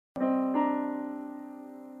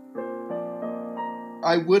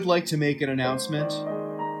I would like to make an announcement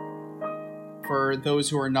for those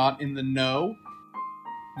who are not in the know.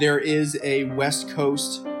 There is a West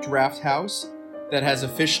Coast draft house that has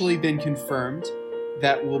officially been confirmed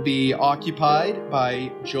that will be occupied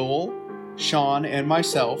by Joel, Sean, and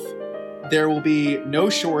myself. There will be no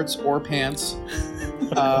shorts or pants.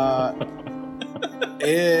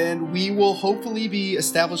 And we will hopefully be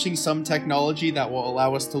establishing some technology that will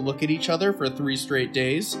allow us to look at each other for 3 straight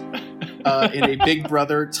days in a Big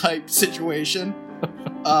Brother type situation.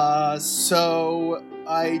 So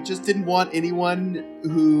I just didn't want anyone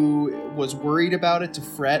who was worried about it to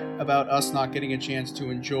fret about us not getting a chance to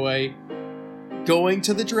enjoy going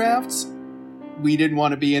to the drafts. We didn't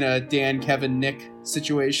want to be in a Dan, Kevin, Nick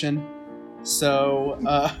situation. So,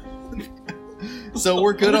 so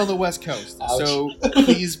we're good on the West Coast. Ouch. So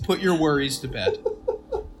please put your worries to bed.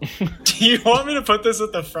 Do you want me to put this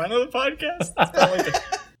at the front of the podcast?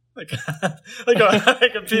 Like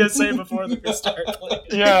a PSA before we start playing.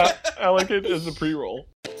 Yeah, I like it as a pre-roll.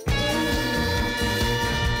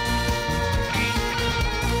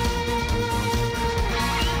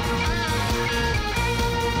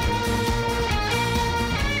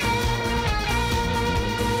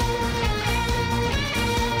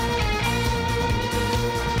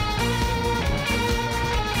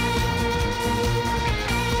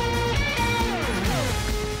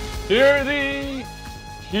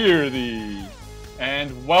 Hear thee,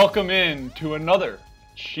 and welcome in to another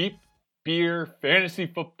Cheap Beer Fantasy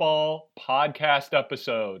Football podcast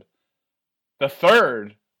episode. The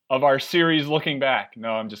third of our series looking back.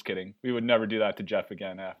 No, I'm just kidding. We would never do that to Jeff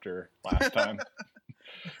again after last time.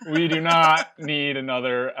 We do not need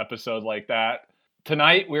another episode like that.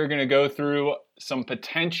 Tonight, we're going to go through some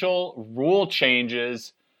potential rule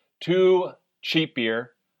changes to cheap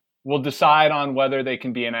beer. We'll decide on whether they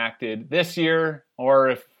can be enacted this year,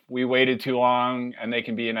 or if we waited too long and they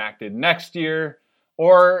can be enacted next year,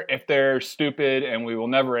 or if they're stupid and we will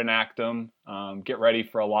never enact them. Get ready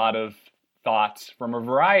for a lot of thoughts from a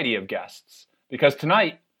variety of guests, because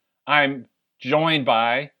tonight I'm joined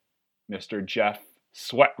by Mr. Jeff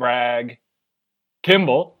Sweatrag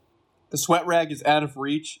Kimball. The sweat rag is out of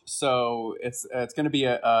reach, so it's going to be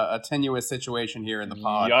a tenuous situation here in the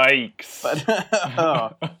pod. Yikes.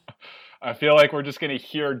 But, I feel like we're just going to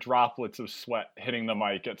hear droplets of sweat hitting the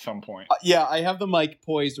mic at some point. Yeah, I have the mic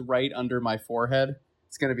poised right under my forehead.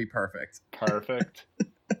 It's going to be perfect. Perfect.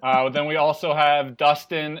 Then we also have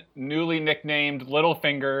Dustin, newly nicknamed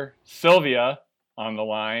Littlefinger Sylvia, on the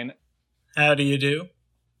line. How do you do?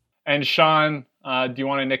 And Sean, do you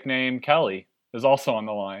want to nickname Kelly, is also on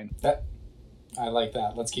the line. I like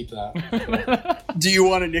that. Let's keep that. Do you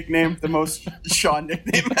want to nickname the most Sean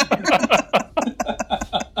nickname ever?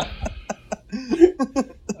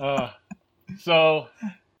 So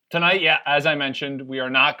tonight, yeah, as I mentioned, we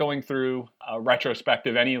are not going through a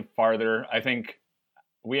retrospective any farther. I think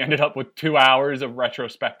we ended up with 2 hours of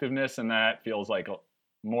retrospectiveness, and that feels like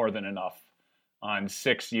more than enough on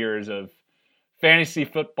 6 years of fantasy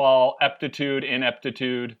football aptitude,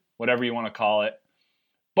 ineptitude, whatever you want to call it.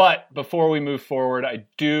 But before we move forward, I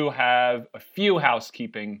do have a few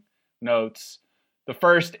housekeeping notes. The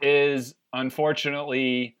first is,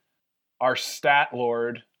 unfortunately, our stat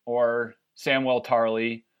lord, or Samuel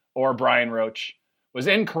Tarley, or Brian Roach, was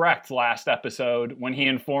incorrect last episode when he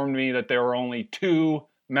informed me that there were only 2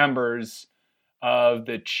 members of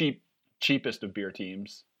the cheapest of beer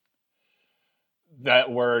teams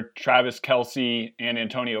that were Travis Kelce and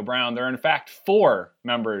Antonio Brown. There are in fact 4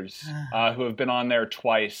 members who have been on there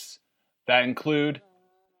twice. That include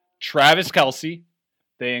Travis Kelce,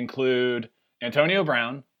 they include Antonio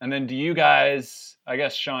Brown, and then do you guys, I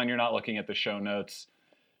guess Sean, you're not looking at the show notes,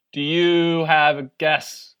 do you have a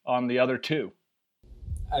guess on the other 2?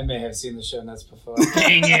 I may have seen the show notes before.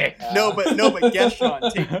 Dang it! No, but guess, Sean.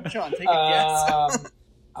 Take a guess.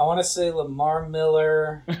 I want to say Lamar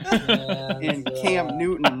Miller and Cam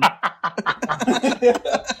Newton.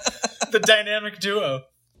 The dynamic duo.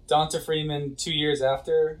 Donta Freeman 2 years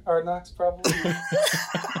after Hard Knocks, probably.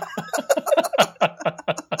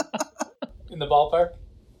 In the ballpark.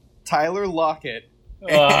 Tyler Lockett.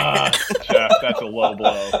 Jeff, that's a low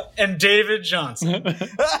blow. And David Johnson.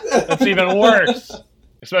 That's even worse.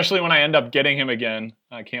 Especially when I end up getting him again.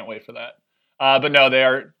 I can't wait for that. But no, they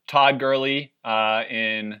are Todd Gurley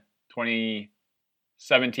in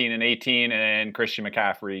 2017 and 18, and Christian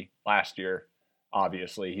McCaffrey last year.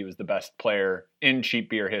 Obviously, he was the best player in cheap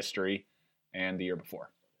beer history, and the year before.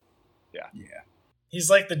 Yeah. He's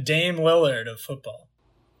like the Dame Lillard of football.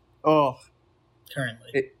 Oh.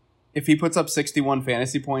 Currently. If he puts up 61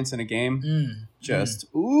 fantasy points in a game,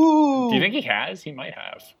 ooh. Do you think he has? He might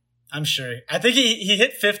have. I'm sure. I think he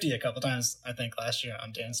hit 50 a couple times, I think, last year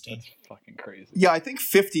on Dan's team. That's fucking crazy. Yeah, I think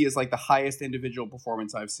 50 is like the highest individual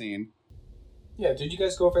performance I've seen. Yeah, did you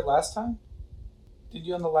guys go over it last time? Did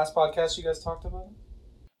you on the last podcast you guys talked about it?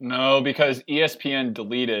 No, because ESPN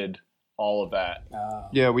deleted all of that.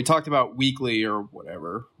 Yeah, we talked about weekly or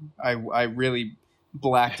whatever. I really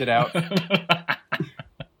blacked it out.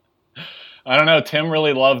 I don't know. Tim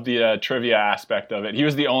really loved the trivia aspect of it. He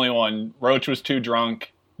was the only one. Roach was too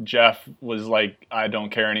drunk. Jeff was like, I don't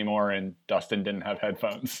care anymore. And Dustin didn't have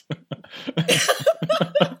headphones.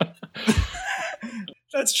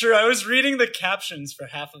 That's true. I was reading the captions for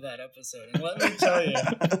half of that episode, and let me tell you,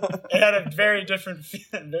 it had a very different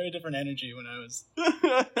energy when I was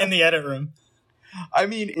in the edit room. I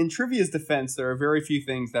mean, in Trivia's defense, there are very few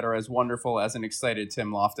things that are as wonderful as an excited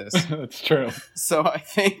Tim Loftus. That's true. So I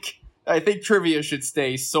think Trivia should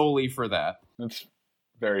stay solely for that. That's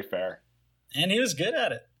very fair. And he was good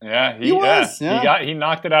at it. Yeah, He was, yeah. He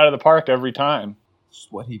knocked it out of the park every time.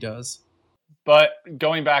 Just what he does. But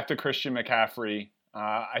going back to Christian McCaffrey,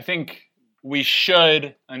 I think we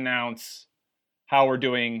should announce how we're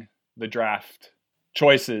doing the draft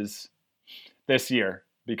choices this year,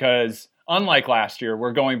 because unlike last year,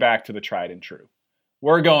 we're going back to the tried and true.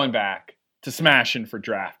 We're going back to smashing for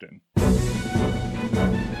drafting.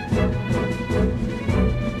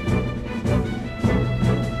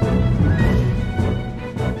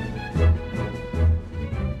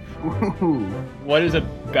 What is a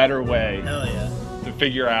better way Hell yeah. to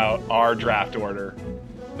figure out our draft order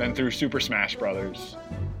than through Super Smash Brothers?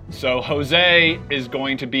 So Jose is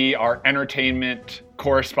going to be our entertainment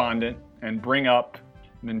correspondent and bring up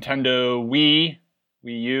Nintendo Wii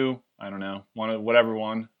U, I don't know, whatever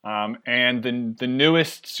one, and the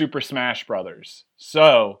newest Super Smash Brothers.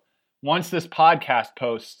 So once this podcast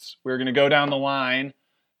posts, we're going to go down the line,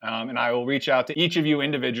 and I will reach out to each of you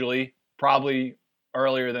individually, probably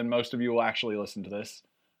earlier than most of you will actually listen to this,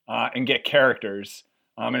 and get characters.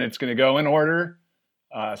 And it's going to go in order.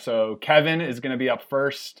 So Kevin is going to be up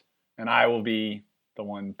first, and I will be the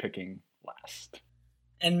one picking last.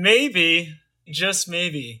 And maybe, just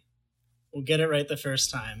maybe, we'll get it right the first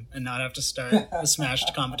time and not have to start the Smash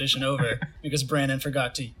competition over because Brandon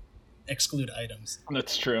forgot to exclude items.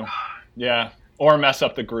 That's true. Yeah. Or mess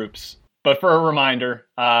up the groups. But for a reminder,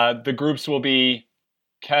 the groups will be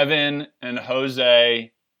Kevin and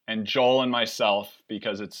Jose and Joel and myself,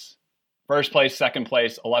 because it's first place, second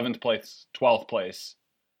place, 11th place, 12th place.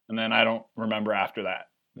 And then I don't remember after that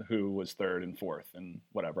who was third and fourth and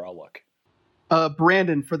whatever. I'll look.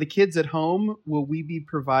 Brandon, for the kids at home, will we be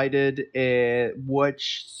provided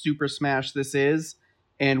which Super Smash this is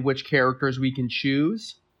and which characters we can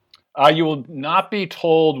choose? You will not be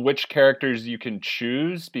told which characters you can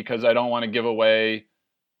choose, because I don't want to give away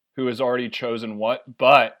who has already chosen what.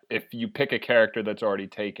 But if you pick a character that's already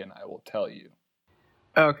taken, I will tell you.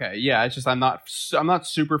 Okay, yeah, it's just I'm not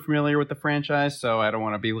super familiar with the franchise, so I don't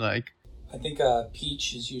want to be like. I think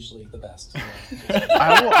Peach is usually the best.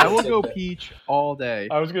 I will go Peach all day.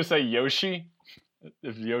 I was gonna say Yoshi.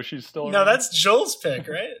 If Yoshi's still around. No, that's Joel's pick,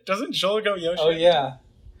 right? Doesn't Joel go Yoshi? Oh yeah.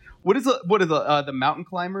 What are the mountain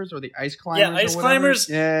climbers or the ice climbers? Yeah, ice climbers.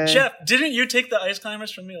 Yeah. Jeff, didn't you take the ice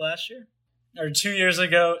climbers from me last year or 2 years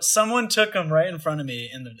ago? Someone took them right in front of me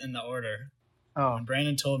in the order. Oh, When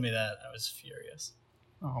Brandon told me that, I was furious.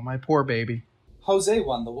 oh, my poor baby. Jose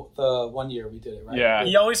won the 1 year we did it, right? Yeah.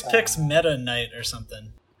 He always picks Meta Knight or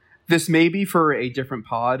something. This may be for a different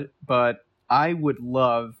pod, but I would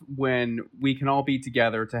love when we can all be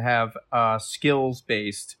together to have a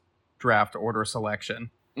skills-based draft order selection.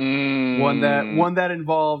 One that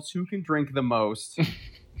involves who can drink the most,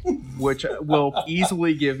 which will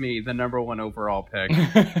easily give me the number one overall pick.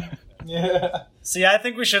 Yeah. See, I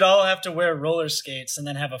think we should all have to wear roller skates and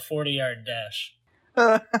then have a 40-yard dash.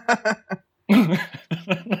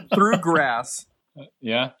 Through grass.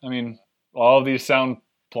 Yeah, I mean, all of these sound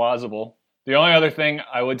plausible. The only other thing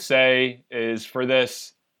I would say is for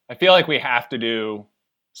this, I feel like we have to do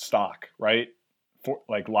stock, right? For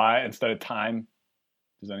like live instead of time.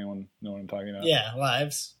 Does anyone know what I'm talking about? Yeah,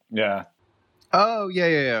 lives. Yeah. Oh,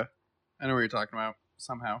 yeah. I know what you're talking about,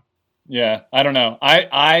 somehow. Yeah, I don't know.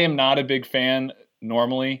 I am not a big fan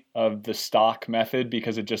normally of the stock method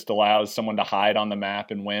because it just allows someone to hide on the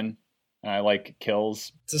map and win. I like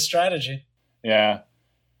kills. It's a strategy. Yeah.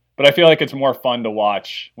 But I feel like it's more fun to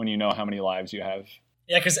watch when you know how many lives you have.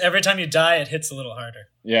 Yeah, because every time you die, it hits a little harder.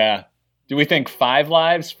 Yeah. Do we think 5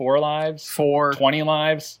 lives, 4 lives? 4. 20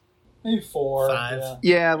 lives? Maybe 4. 5. Yeah.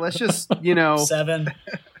 Yeah, let's just, 7.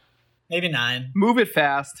 Maybe 9. move it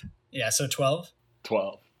fast. Yeah, so 12.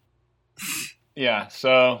 12. Yeah,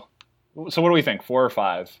 so So what do we think? 4 or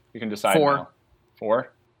 5? You can decide 4. now.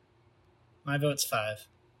 4? My vote's 5.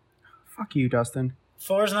 Fuck you, Dustin.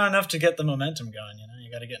 4 is not enough to get the momentum going.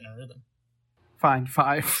 You got to get in a rhythm. Fine,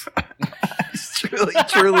 5.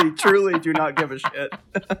 truly do not give a shit.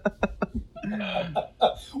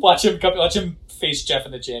 Watch him face Jeff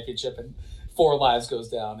in the championship, and 4 lives goes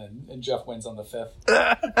down, and Jeff wins on the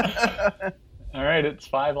 5th. All right, it's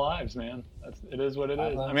 5 lives, man. It is what it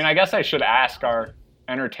 5 is. lives. I mean, I guess I should ask our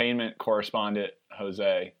entertainment correspondent,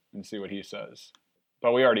 Jose, and see what he says.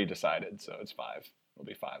 But we already decided, so it's 5. It'll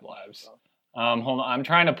be 5 lives. Hold on. I'm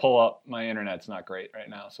trying to pull up. My internet's not great right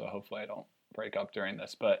now, so hopefully I don't break up during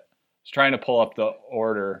this. But I was trying to pull up the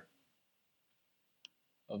order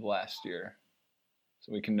of last year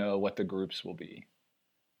so we can know what the groups will be.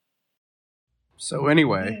 So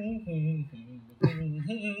anyway,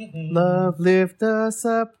 love lift us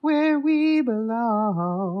up where we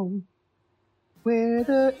belong, where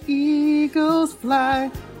the eagles fly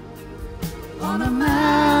on a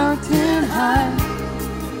mountain high.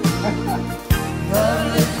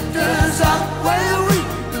 Love lift us up where we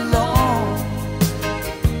belong,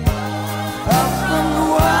 up from the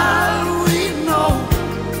wild we know,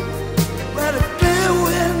 where the clear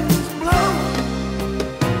winds blow.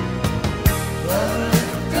 Love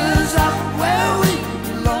lift us up where we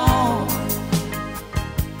belong.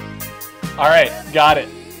 All right, got it.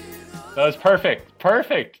 That was perfect.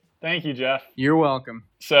 Perfect. Thank you, Jeff. You're welcome.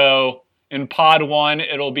 So in pod 1,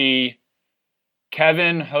 it'll be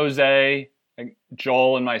Kevin, Jose,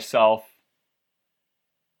 Joel, and myself.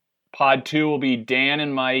 Pod 2 will be Dan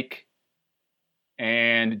and Mike,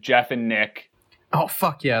 and Jeff and Nick. Oh,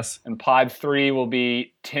 fuck yes. And pod 3 will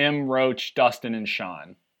be Tim, Roach, Dustin, and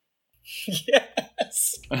Sean.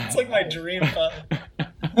 Yes. It's like my dream pod.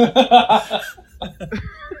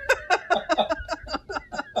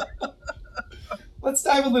 Let's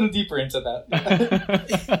dive a little deeper into that.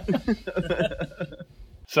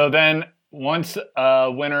 So then, once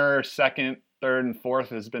winner, second, third, and fourth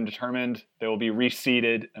has been determined, they will be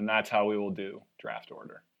reseeded, and that's how we will do draft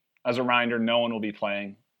order. As a reminder, no one will be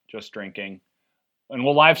playing, just drinking. And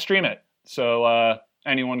we'll live stream it, so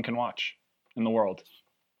anyone can watch in the world.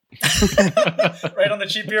 Right on the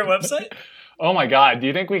Cheap Beer website? Oh my God, do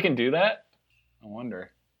you think we can do that? I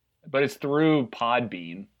wonder. But it's through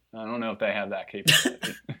Podbean. I don't know if they have that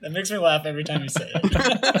capability. That makes me laugh every time you say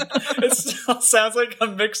it. It still sounds like a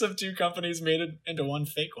mix of 2 companies made it into one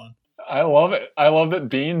fake one. I love it. I love that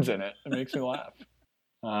Bean's in it. It makes me laugh.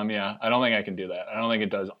 Yeah, I don't think I can do that. I don't think it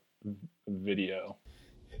does video.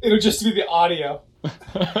 It'll just be the audio.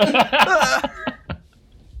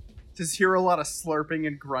 Just hear a lot of slurping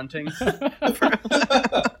and grunting.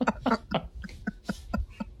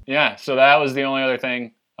 Yeah, so that was the only other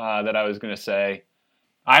thing that I was going to say.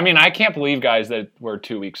 I mean, I can't believe, guys, that we're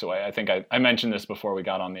 2 weeks away. I think I mentioned this before we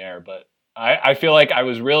got on the air, but I feel like I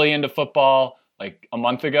was really into football like a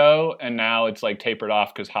month ago, and now it's like tapered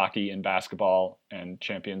off because hockey and basketball and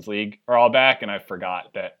Champions League are all back, and I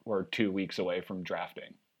forgot that we're 2 weeks away from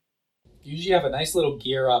drafting. You usually have a nice little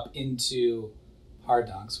gear up into Hard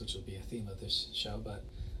Knocks, which will be a theme of this show, but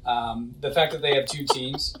the fact that they have 2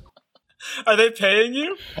 teams... Are they paying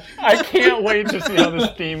you? I can't wait to see how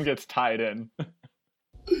this theme gets tied in.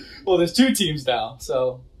 Well, there's 2 teams now,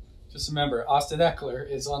 so just remember, Austin Eckler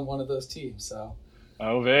is on one of those teams, so...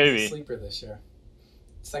 Oh, He's baby. a sleeper this year.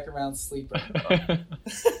 Second round sleeper. Are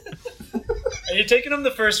you taking him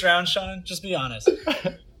the first round, Sean? Just be honest.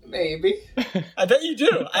 Maybe. I bet you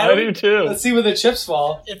do. I do too. Let's see where the chips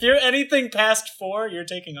fall. If you're anything past 4, you're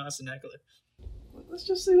taking Austin Eckler. Let's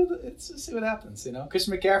just see what happens, you know?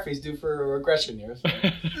 Christian McCaffrey's due for a regression year. So.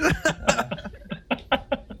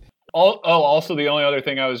 Also, the only other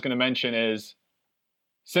thing I was going to mention is,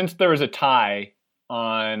 since there was a tie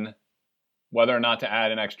on whether or not to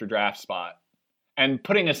add an extra draft spot, and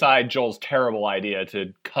putting aside Joel's terrible idea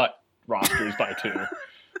to cut rosters by 2,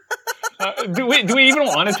 do we even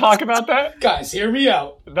want to talk about that? Guys, hear me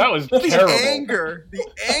out. That was terrible. The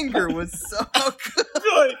anger was so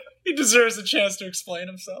good. He deserves a chance to explain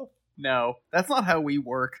himself. No, that's not how we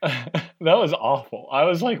work. That was awful. I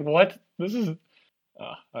was like, what? This is...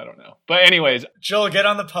 I don't know. But anyways. Joel, get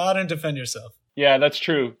on the pod and defend yourself. Yeah, that's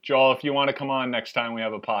true. Joel, if you want to come on next time we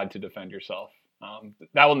have a pod to defend yourself.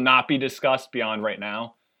 That will not be discussed beyond right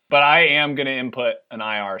now. But I am going to input an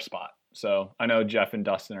IR spot. So I know Jeff and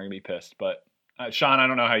Dustin are going to be pissed. But Sean, I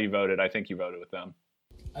don't know how you voted. I think you voted with them.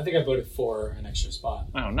 I think I voted for an extra spot.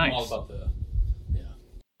 Oh, nice. I'm all about the... Yeah.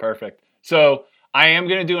 Perfect. So I am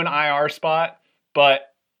going to do an IR spot, but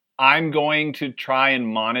I'm going to try and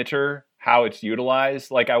monitor how it's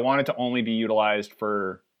utilized. Like, I want it to only be utilized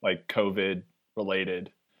for like COVID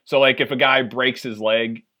related. So like if a guy breaks his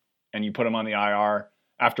leg and you put him on the IR,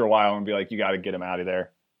 after a while and be like, you got to get him out of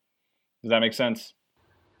there. Does that make sense?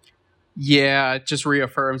 Yeah, it just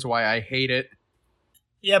reaffirms why I hate it.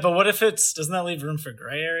 Yeah, but what if doesn't that leave room for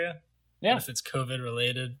gray area? Yeah. What if it's COVID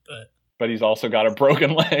related, but he's also got a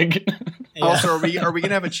broken leg. Yeah. Also, are we going to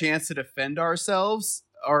have a chance to defend ourselves?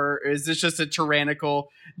 Or is this just a tyrannical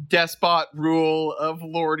despot rule of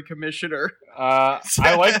Lord Commissioner? I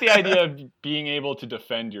like the idea of being able to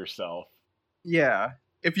defend yourself. Yeah.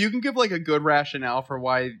 If you can give like a good rationale for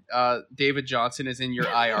why David Johnson is in your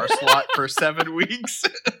IR slot for 7 weeks,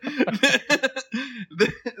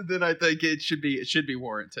 then I think it should be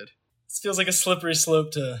warranted. This feels like a slippery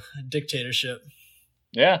slope to dictatorship.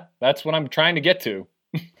 Yeah, that's what I'm trying to get to.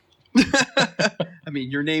 I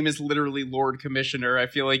mean, your name is literally Lord Commissioner. I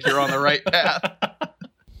feel like you're on the right path.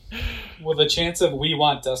 Will the chance of we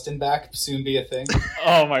want Dustin back soon be a thing?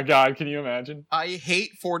 Oh my God, can you imagine? I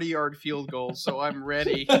hate 40-yard field goals, so I'm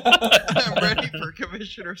ready. I'm ready for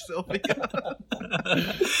Commissioner Sylvia.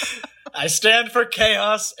 I stand for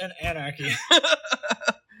chaos and anarchy.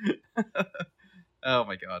 Oh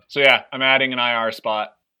my God. So yeah, I'm adding an IR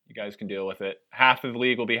spot. You guys can deal with it. Half of the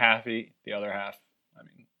league will be happy. The other half, I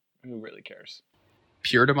mean, who really cares?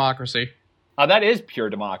 Pure democracy. That is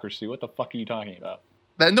pure democracy. What the fuck are you talking about?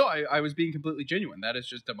 No, I was being completely genuine. That is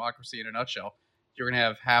just democracy in a nutshell. You're going to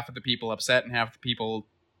have half of the people upset and half the people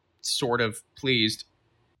sort of pleased.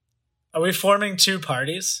 Are we forming 2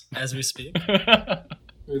 parties as we speak?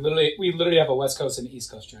 We literally have a West Coast and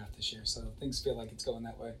East Coast draft this year, so things feel like it's going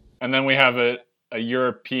that way. And then we have a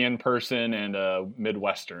European person and a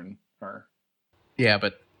Midwestern. Yeah,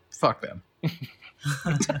 but fuck them.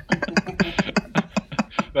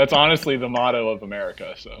 That's honestly the motto of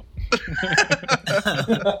America, so.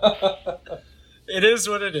 It is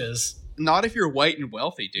what it is. Not if you're white and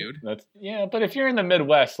wealthy, dude. But if you're in the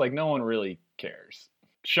Midwest, like, no one really cares.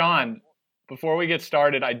 Sean, before we get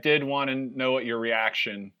started, I did want to know what your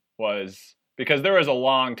reaction was, because there was a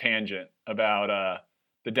long tangent about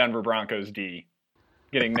the Denver Broncos D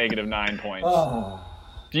getting -9 points.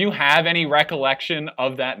 Do you have any recollection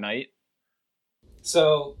of that night?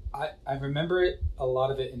 So I remember it, a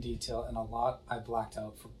lot of it in detail, and a lot I blacked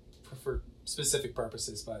out for specific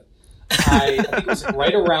purposes. But I think it was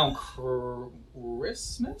right around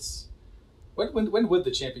Christmas. When would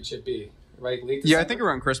the championship be? Right, late December? Yeah, I think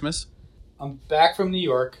around Christmas. I'm back from New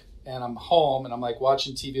York, and I'm home, and I'm like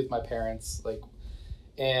watching TV with my parents, like,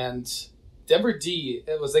 and Denver D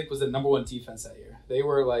was the number 1 defense that year. They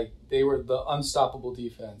were the unstoppable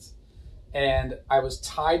defense. And I was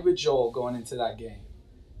tied with Joel going into that game.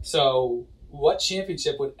 So what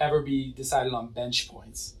championship would ever be decided on bench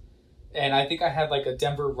points? And I think I had like a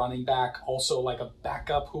Denver running back, also like a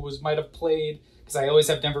backup who might have played, because I always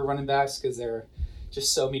have Denver running backs because they're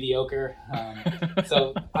just so mediocre.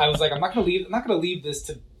 So I was like, I'm not gonna leave this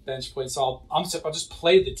to bench points. So I'll just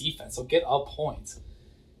play the defense. I'll get a point.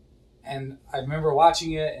 And I remember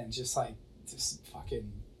watching it and just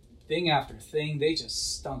fucking thing after thing, they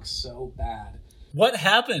just stunk so bad. What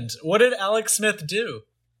happened? What did Alex Smith do?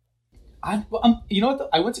 You know what?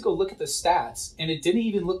 I went to go look at the stats, and it didn't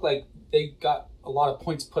even look like they got a lot of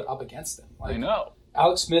points put up against them. Like, I know.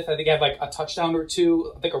 Alex Smith, I think, had like a touchdown or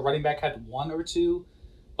 2. I think a running back had 1 or 2.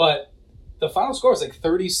 But the final score was like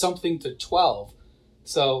 30-something to 12.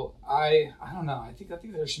 So I don't know. I think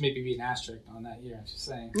there should maybe be an asterisk on that year. I'm just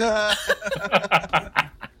saying.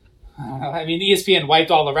 I mean, ESPN wiped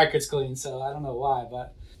all the records clean, so I don't know why,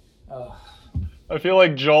 but... I feel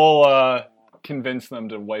like Joel convinced them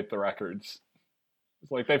to wipe the records.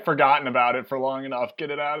 It's like they've forgotten about it for long enough. Get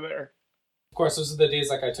it out of there. Of course, those are the days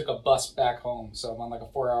like I took a bus back home, so I'm on like a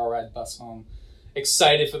 4-hour ride bus home,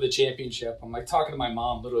 excited for the championship. I'm like talking to my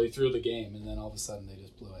mom literally through the game, and then all of a sudden they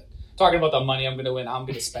just blew it. Talking about the money I'm going to win, I'm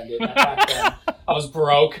going to spend it. Back then, I was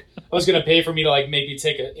broke. I was going to pay for me to like maybe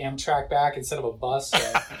take an Amtrak back instead of a bus.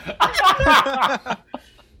 So.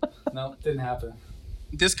 No, didn't happen.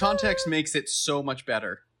 This context makes it so much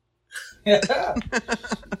better. Yeah.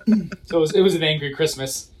 So it was an angry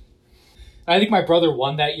Christmas. I think my brother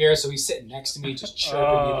won that year, so he's sitting next to me, just chirping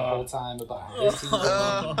me the whole time about his team.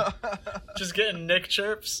 Just getting Nick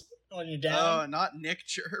chirps when you're down. Oh, not Nick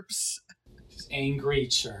chirps. Just angry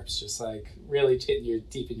chirps, just like really hitting you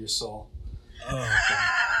deep in your soul. Oh,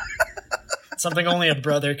 something only a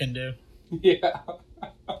brother can do. Yeah.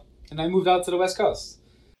 And I moved out to the West Coast.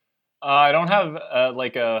 I don't have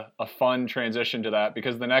a fun transition to that,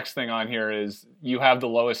 because the next thing on here is you have the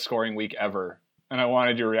lowest scoring week ever. And I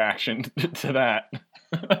wanted your reaction to that.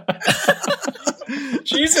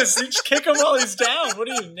 Jesus, you just kick him while he's down. What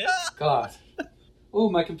do you, Nick? God. oh,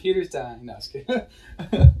 my computer's dying. No, I was kidding.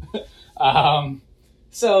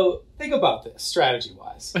 So think about this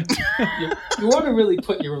strategy-wise. You want to really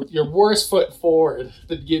put your worst foot forward at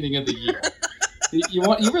the beginning of the year.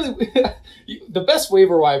 The best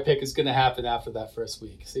waiver wire pick is going to happen after that first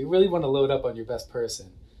week. So you really want to load up on your best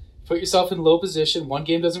person. Put yourself in low position. One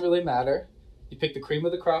game doesn't really matter. You pick the cream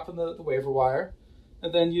of the crop in the waiver wire,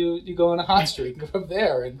 and then you go on a hot streak from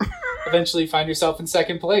there, and eventually find yourself in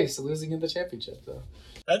second place, losing in the championship. So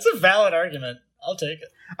That's a valid argument. I'll take it.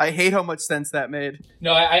 I hate how much sense that made.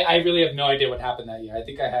 no, I really have no idea what happened that year. I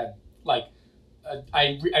think I had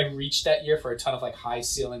I reached that year for a ton of high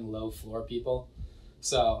ceiling, low floor people.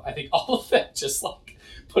 So I think all of that just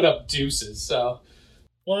put up deuces. So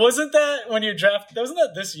Well, wasn't that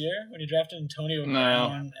this year when you drafted Antonio No.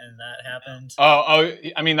 Brown and that happened? Oh,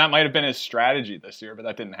 I mean, that might have been his strategy this year, but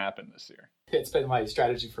that didn't happen this year. it's been my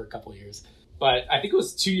strategy for a couple of years. But I think it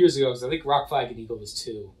was 2 years ago, because I think Rock Flag and Eagle was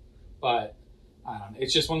 2. But I don't know.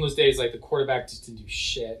 It's just one of those days the quarterback just didn't do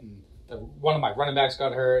shit. And one of my running backs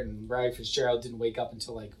got hurt, and Riley Fitzgerald didn't wake up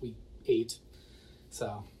until week 8.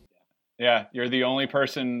 So Yeah, you're the only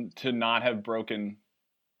person to not have broken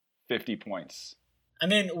 50 points. I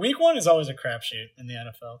mean, week 1 is always a crapshoot in the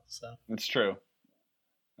NFL. So It's true.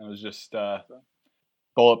 That was just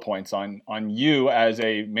bullet points on you as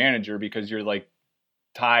a manager, because you're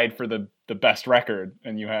tied for the best record,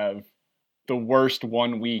 and you have the worst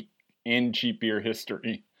 1 week in cheap beer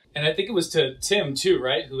history. And I think it was to Tim too,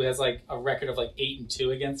 right? Who has a record of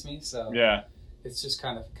 8-2 against me. So Yeah, it's just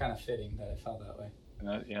kind of fitting that it felt that way.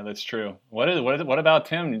 yeah, that's true. What about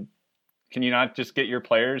Tim? Can you not just get your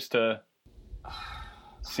players to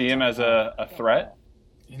see him as a threat?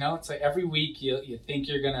 It's every week you think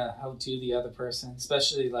you're gonna outdo the other person,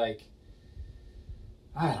 especially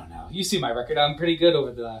I don't know. You see my record; I'm pretty good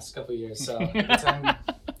over the last couple of years. So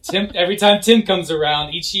every time Tim comes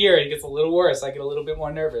around, each year it gets a little worse. I get a little bit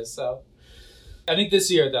more nervous. So I think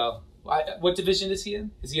this year, though, what division is he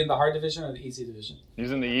in? Is he in the hard division or the easy division?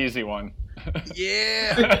 He's in the easy one.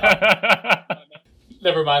 Yeah.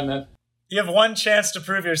 Never mind then. you have one chance to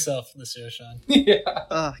prove yourself this year, Sean. Yeah.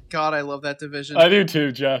 Oh, God, I love that division. I do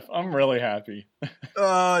too, Jeff. I'm really happy.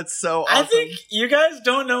 Oh, it's so awesome. I think you guys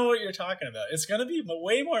don't know what you're talking about. It's going to be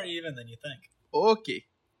way more even than you think. Okay.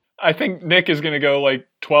 I think Nick is going to go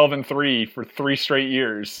 12-3 for 3 straight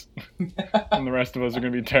years, and the rest of us are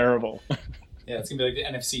going to be terrible. Yeah, it's gonna be the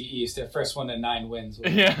NFC East. The first one to 9 wins will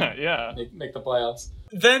Yeah. make the playoffs.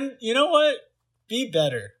 Then, you know what? Be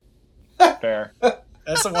better. Fair.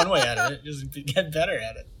 That's the one way out of it. Just get better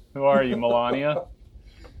at it. Who are you, Melania?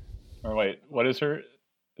 Or wait, what is her?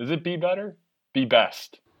 Does it be better? Be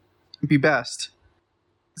best. Be best.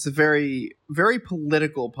 It's a very, very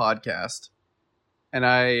political podcast, and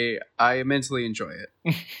I immensely enjoy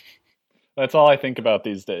it. That's all I think about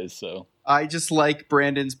these days. So I just like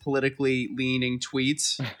Brandon's politically leaning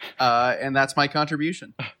tweets, and that's my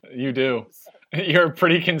contribution. you do. You're a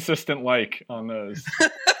pretty consistent on those.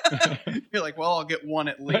 You're like, well, I'll get one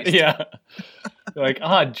at least. Yeah.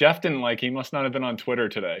 You're Jeff didn't he must not have been on Twitter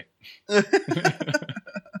today.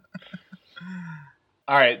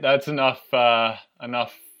 All right, that's enough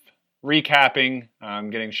recapping. I'm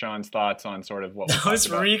getting Sean's thoughts on sort of what we I was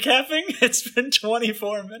talked about. recapping? It's been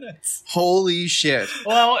 24 minutes. Holy shit.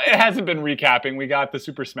 Well, it hasn't been recapping. We got the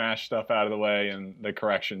Super Smash stuff out of the way and the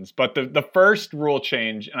corrections. But the first rule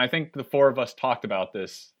change, and I think the 4 of us talked about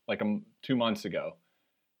this 2 months ago,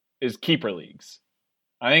 is keeper leagues.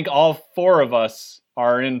 I think all 4 of us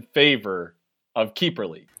are in favor of keeper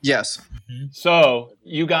league. Yes. So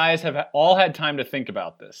you guys have all had time to think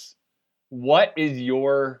about this. What is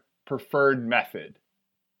your preferred method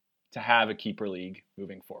to have a keeper league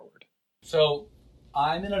moving forward? So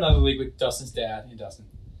I'm in another league with Dustin's dad and Dustin.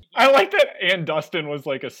 I like that and Dustin was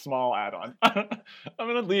a small add-on. I'm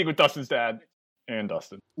in a league with Dustin's dad and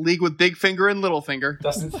Dustin. League with Big Finger and Little Finger.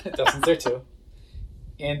 Dustin's there too.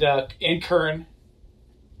 And Kern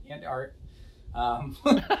and Art. And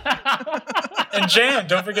Jan.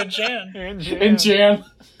 Don't forget Jan. And Jan,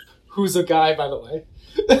 who's a guy, by the way.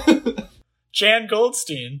 Jan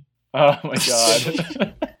Goldstein Oh my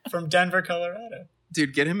god. from Denver, Colorado.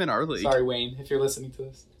 Dude, get him in our league. Sorry, Wayne, if you're listening to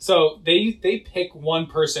this. So they pick one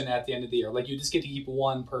person at the end of the year. You just get to keep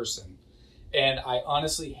one person. And I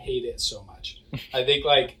honestly hate it so much. I think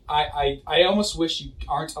I almost wish you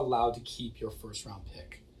aren't allowed to keep your first round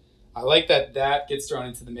pick. I like that gets thrown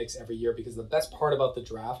into the mix every year, because the best part about the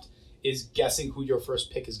draft is guessing who your first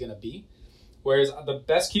pick is going to be. Whereas the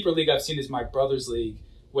best keeper league I've seen is my brother's league,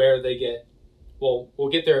 where they get, well, we'll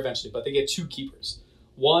get there eventually, but they get 2 keepers.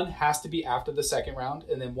 One has to be after the 2nd round,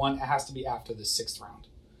 and then one has to be after the 6th round.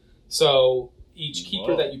 So each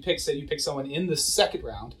keeper that you pick, say you pick someone in the second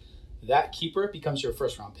round, that keeper becomes your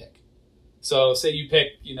first round pick. So say you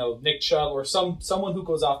pick, Nick Chubb or someone who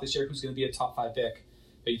goes off this year who's going to be a top 5 pick,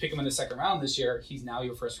 but you pick him in the second round this year, he's now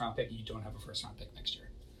your first round pick, and you don't have a first round pick next year.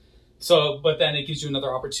 So, but then it gives you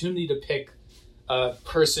another opportunity to pick a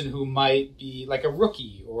person who might be like a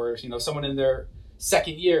rookie or, someone in their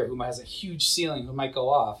second year who has a huge ceiling, who might go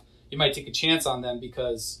off. You might take a chance on them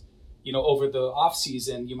because, over the off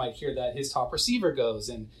season, you might hear that his top receiver goes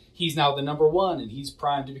and he's now the number 1 and he's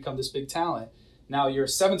primed to become this big talent. Now your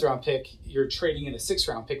 7th round pick, you're trading in a 6th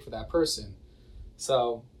round pick for that person.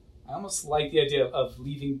 So I almost like the idea of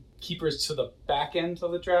leaving keepers to the back end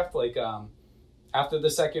of the draft, like after the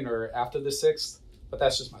 2nd or after the 6th. But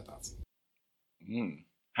that's just my thoughts.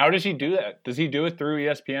 How does he do that? Does he do it through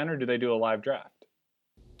ESPN or do they do a live draft?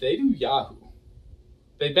 They do Yahoo.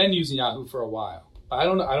 They've been using Yahoo for a while. But I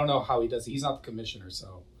don't know how he does it. He's not the commissioner,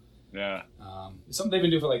 so yeah. It's something they've been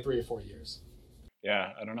doing for like 3 or 4 years.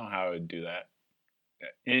 Yeah, I don't know how I would do that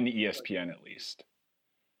in ESPN at least.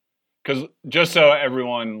 Because just so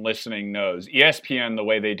everyone listening knows, ESPN, the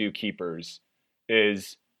way they do keepers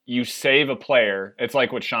is you save a player. It's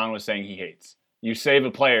like what Sean was saying he hates. You save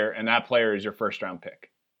a player, and that player is your first round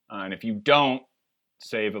pick. And if you don't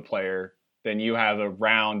save a player, then you have a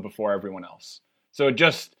round before everyone else. So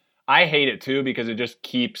I hate it too because it just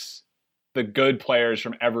keeps the good players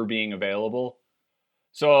from ever being available.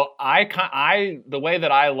 So the way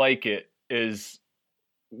that I like it is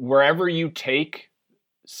wherever you take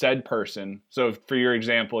said person. So for your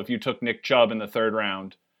example, if you took Nick Chubb in the 3rd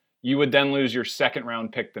round, you would then lose your 2nd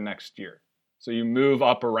round pick the next year. So you move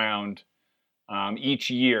up around each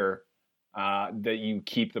year that you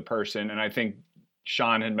keep the person. And I think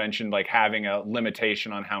Sean had mentioned like having a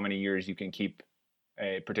limitation on how many years you can keep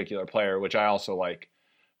a particular player, which I also like.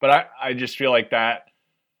 But I just feel like that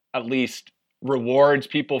at least rewards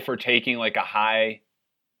people for taking like a high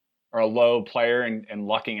or a low player and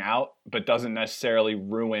lucking out, but doesn't necessarily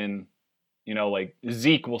ruin, like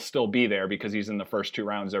Zeke will still be there because he's in the first 2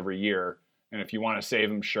 rounds every year. And if you want to save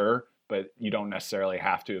him, sure, but you don't necessarily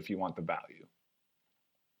have to if you want the value.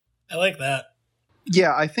 I like that.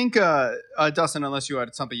 Yeah, I think, Dustin, unless you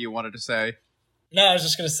had something you wanted to say. No, I was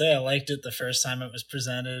just going to say I liked it the first time it was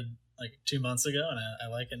presented like 2 months ago, and I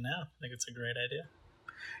like it now. I think it's a great idea.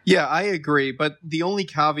 Yeah, I agree. But the only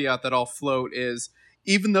caveat that I'll float is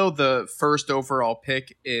even though the first overall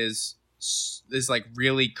pick is like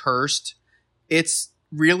really cursed, it's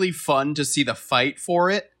really fun to see the fight for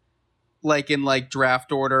it. Like in like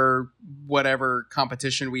draft order, whatever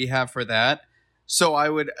competition we have for that. So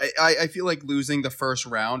I feel like losing the first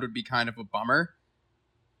round would be kind of a bummer.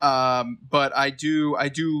 But I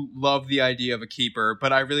do love the idea of a keeper,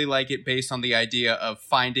 but I really like it based on the idea of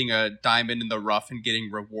finding a diamond in the rough and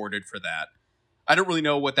getting rewarded for that. I don't really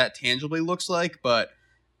know what that tangibly looks like, but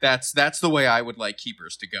that's the way I would like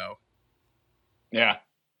keepers to go. Yeah,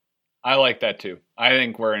 I like that too. I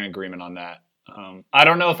think we're in agreement on that. I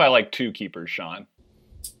don't know if I like 2 keepers, Sean.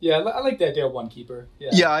 Yeah, I like the idea of 1 keeper.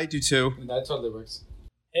 Yeah, I do too. I mean, that totally works.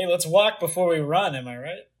 Hey, let's walk before we run, am I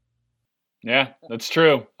right? Yeah, that's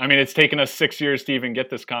true. I mean, it's taken us 6 years to even get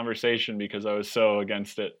this conversation because I was so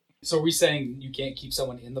against it. So are we saying you can't keep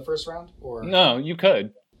someone in the first round? Or no, you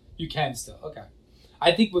could. You can still. Okay.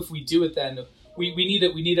 I think if we do it, then we need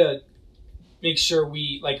to make sure if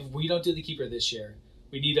we don't do the keeper this year,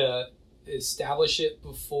 we need to establish it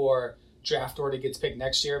before draft order gets picked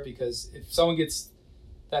next year, because if someone gets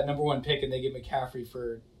that number 1 pick and they get McCaffrey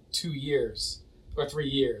for 2 years or 3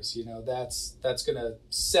 years, that's going to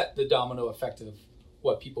set the domino effect of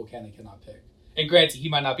what people can and cannot pick. And granted, he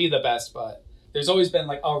might not be the best, but there's always been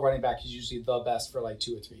like, running back is usually the best for like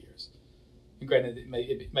 2 or 3 years. And granted,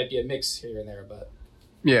 it might be a mix here and there, but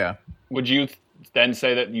yeah. Would you then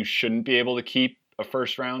say that you shouldn't be able to keep a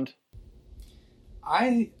first round?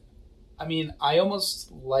 I mean, I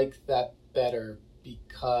almost like that better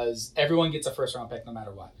because everyone gets a first round pick no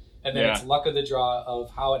matter what. And then it's luck of the draw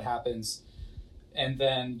of how it happens. And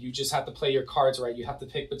then you just have to play your cards right. You have to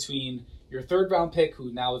pick between your 3rd round pick,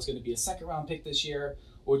 who now is going to be a 2nd round pick this year,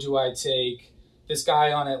 or do I take this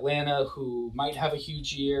guy on Atlanta who might have a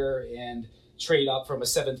huge year and trade up from a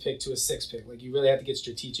 7th pick to a 6th pick? Like, you really have to get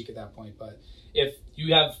strategic at that point. But if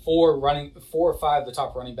you have 4 or 5 of the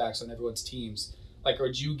top running backs on everyone's teams, like,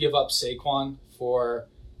 or do you give up Saquon for,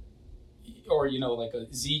 or like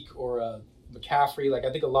a Zeke or a McCaffrey? Like,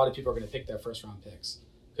 I think a lot of people are going to pick their first round picks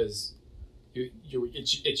because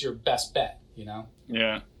it's your best bet. Yeah.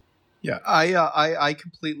 Yeah, I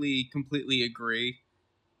completely agree.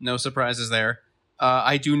 No surprises there.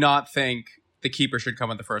 I do not think the keeper should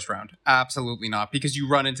come in the first round. Absolutely not, because you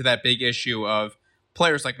run into that big issue of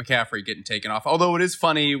players like McCaffrey getting taken off. Although it is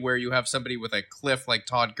funny where you have somebody with a cliff like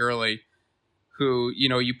Todd Gurley, who, you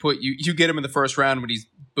know, you get him in the first round when he's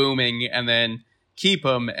booming, and then keep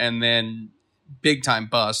him, and then big time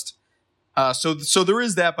bust. So there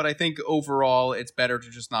is that, but I think overall it's better to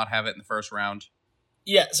just not have it in the first round.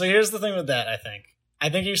 Yeah, so here's the thing with that, I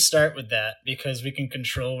think you start with that because we can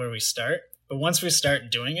control where we start. But once we start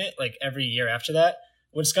doing it, like every year after that,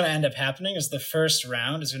 what's going to end up happening is the first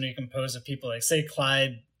round is going to be composed of people like, say,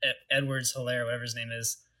 Clyde Edwards-Helaire, whatever his name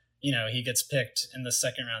is. You know, he gets picked in the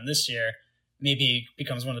second round this year. Maybe he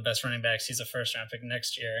becomes one of the best running backs. He's a first-round pick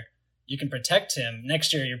next year. You can protect him.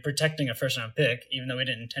 Next year, you're protecting a first-round pick, even though we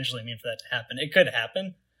didn't intentionally mean for that to happen. It could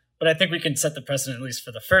happen, but I think we can set the precedent, at least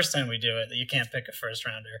for the first time we do it, that you can't pick a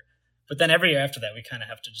first-rounder. But then every year after that, we kind of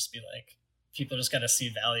have to just be like, people just got to see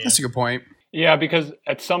value. That's a good point. Yeah, because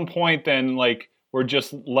at some point then, like, we're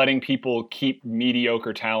just letting people keep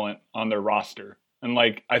mediocre talent on their roster. And,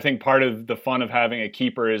 like, I think part of the fun of having a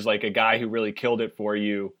keeper is, like, a guy who really killed it for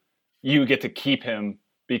you, you get to keep him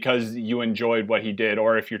because you enjoyed what he did.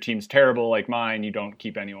 Or if your team's terrible like mine, you don't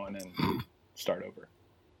keep anyone and start over.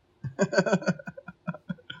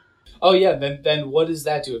 Oh, yeah, then what does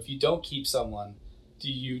that do? If you don't keep someone,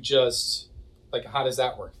 do you just, like, how does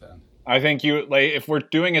that work then? I think if we're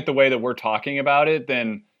doing it the way that we're talking about it,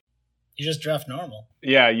 then You just draft normal.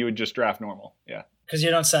 yeah, you would just draft normal. Yeah. Because you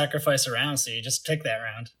don't sacrifice a round, so you just pick that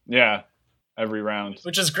round. Yeah. Every round.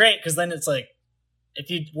 Which is great, because then it's like,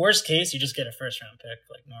 worst case, you just get a first-round pick,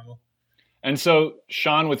 like normal. And so,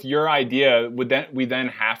 Sean, with your idea, would we then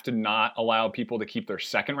have to not allow people to keep their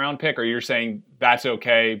second round pick? Or you're saying that's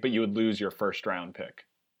okay, but you would lose your first round pick?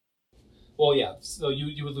 Well, yeah, so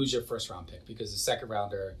you would lose your first round pick because the second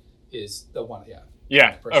rounder is the one, yeah.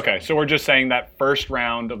 Yeah, okay. Round. So we're just saying that first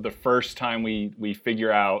round of the first time we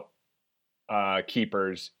figure out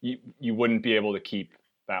keepers, you wouldn't be able to keep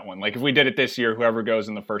that one. Like if we did it this year, whoever goes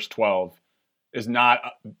in the first 12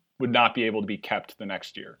 would not be able to be kept the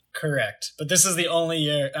next year. Correct. But this is the only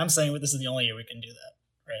year, I'm saying this is the only year we can do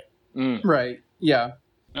that, right? Right. Yeah.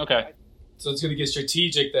 Okay. So it's going to get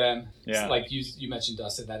strategic then. Yeah. Like you mentioned,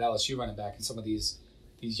 Dustin, that LSU running back and some of these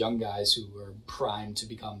young guys who were primed to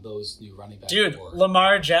become those new running backs. Dude,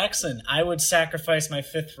 Lamar Jackson. I would sacrifice my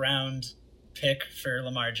 5th round pick for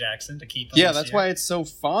Lamar Jackson to keep him. Yeah, that's why it's so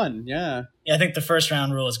fun. Yeah. Yeah, I think the first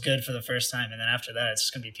round rule is good for the first time, and then after that, it's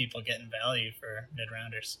just going to be people getting value for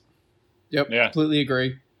mid-rounders. Yep. Yeah. Completely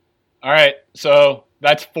agree. All right. So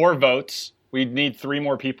that's 4 votes. We need 3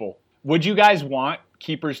 more people. Would you guys want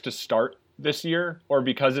keepers to start this year, or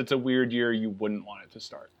because it's a weird year, you wouldn't want it to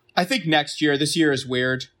start? I think next year. This year is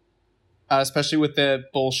weird, especially with the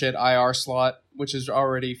bullshit IR slot, which is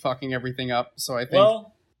already fucking everything up. So I think.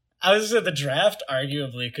 Well, I was at the draft.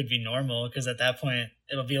 Arguably, could be normal because at that point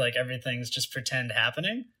it'll be like everything's just pretend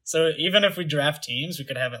happening. So even if we draft teams, we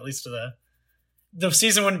could have at least the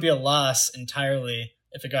season wouldn't be a loss entirely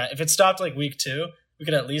if it stopped like week 2. We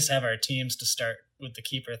could at least have our teams to start with the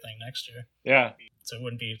keeper thing next year. Yeah. So it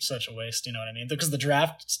wouldn't be such a waste. You know what I mean? Because the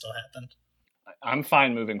draft still happened. I'm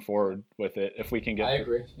fine moving forward with it if we can get. I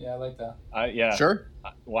agree. Yeah, I like that. Yeah. Sure.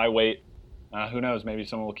 Why wait? Who knows? Maybe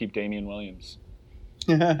someone will keep Damian Williams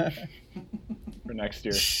for next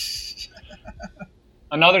year.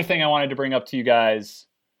 Another thing I wanted to bring up to you guys,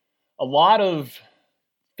 a lot of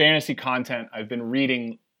fantasy content I've been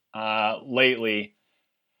reading lately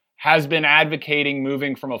has been advocating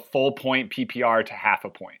moving from a full point PPR to half a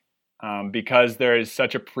point because there is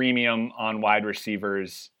such a premium on wide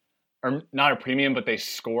receivers. Or not a premium, but they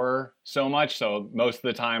score so much. So most of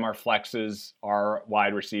the time our flexes are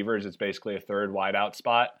wide receivers. It's basically a third wide out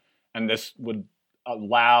spot. And this would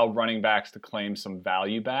allow running backs to claim some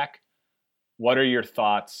value back. What are your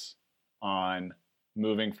thoughts on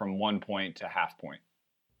moving from 1 point to half point?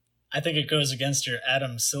 I think it goes against your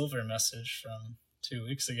Adam Silver message from 2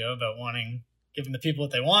 weeks ago about giving the people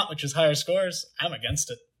what they want, which is higher scores. I'm against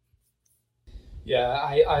it. Yeah,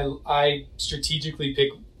 I strategically pick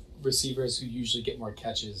receivers who usually get more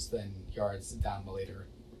catches than yards down the later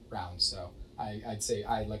rounds. So I'd say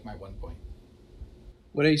I like my 1 point.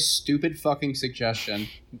 What a stupid fucking suggestion.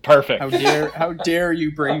 Perfect. How dare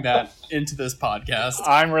you bring that into this podcast?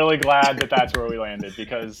 I'm really glad that that's where we landed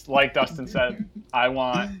because, like Dustin said, I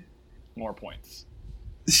want more points.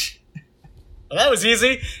 Well, that was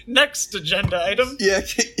easy. Next agenda item. Yeah.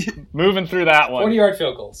 Moving through that one. 40-yard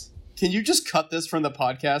field goals. Can you just cut this from the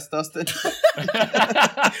podcast, Dustin?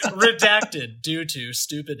 Redacted due to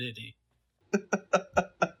stupidity.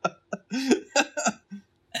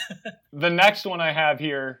 The next one I have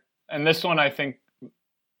here, and this one I think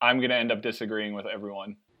I'm going to end up disagreeing with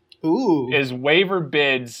everyone. Ooh. Is waiver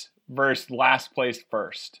bids versus last place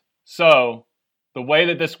first. So the way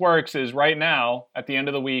that this works is right now, at the end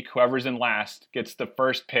of the week, whoever's in last gets the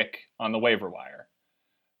first pick on the waiver wire.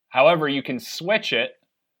 However, you can switch it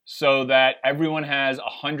so that everyone has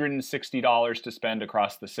 $160 to spend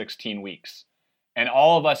across the 16 weeks. And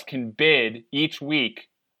all of us can bid each week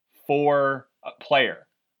for a player,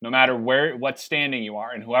 no matter what standing you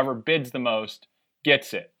are. And whoever bids the most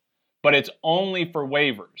gets it. But it's only for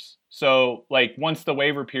waivers. So, like, once the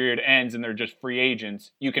waiver period ends and they're just free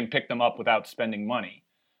agents, you can pick them up without spending money.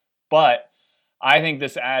 But I think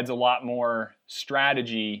this adds a lot more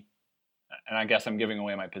strategy, and I guess I'm giving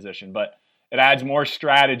away my position, but it adds more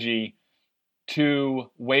strategy to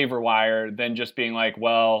waiver wire than just being like,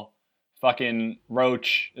 well, fucking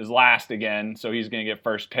Roach is last again, so he's going to get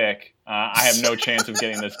first pick. I have no chance of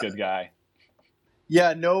getting this good guy.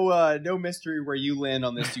 Yeah, no mystery where you land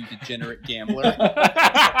on this, you degenerate gambler.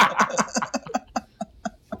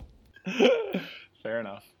 Fair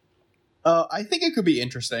enough. I think it could be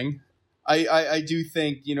interesting. I do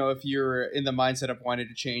think, if you're in the mindset of wanting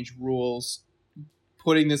to change rules,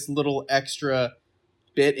 putting this little extra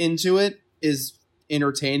bit into it is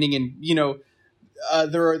entertaining. And,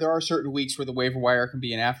 there are certain weeks where the waiver wire can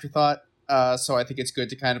be an afterthought. So I think it's good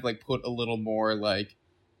to kind of like put a little more like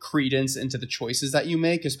credence into the choices that you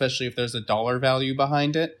make, especially if there's a dollar value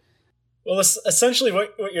behind it. Well, essentially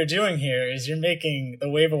what you're doing here is you're making the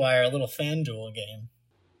waiver wire a little FanDuel game.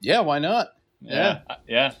 Yeah, why not? Yeah.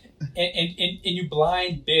 And you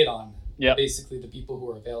blind bid on basically the people who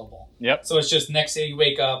are available. Yep. So it's just next day you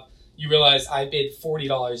wake up, you realize I bid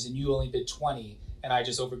 $40 and you only bid $20, and I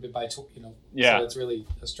just overbid by Yeah. So it's really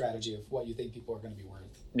a strategy of what you think people are going to be worth.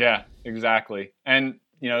 Yeah, exactly. And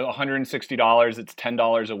 $160, it's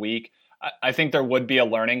 $10 a week. I think there would be a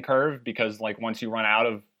learning curve because like once you run out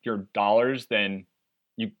of your dollars, then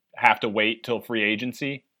you have to wait till free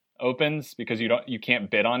agency opens because you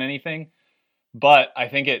can't bid on anything. But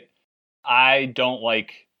I don't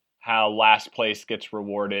like how last place gets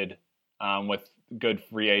rewarded with good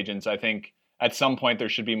free agents. I think at some point there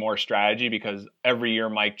should be more strategy because every year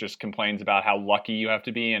Mike just complains about how lucky you have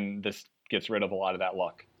to be, and this gets rid of a lot of that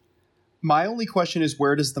luck. My only question is,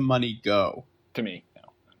 where does the money go? To me,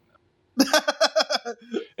 no.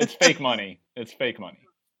 It's fake money. It's fake money.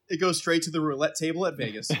 It goes straight to the roulette table at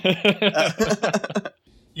Vegas.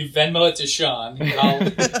 You Venmo it to Sean.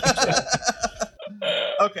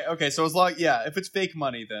 Okay. So as long, if it's fake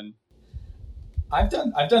money, then I've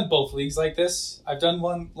done both leagues like this. I've done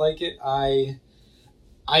one like it. I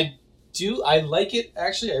like it,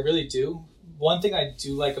 actually. I really do. One thing I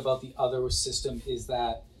do like about the other system is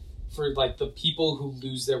that for like the people who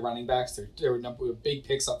lose their running backs, their big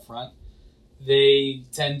picks up front, they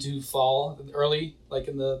tend to fall early, like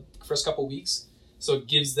in the first couple weeks. So it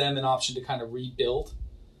gives them an option to kind of rebuild.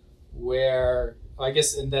 Where I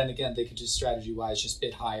guess, and then again, they could just strategy wise just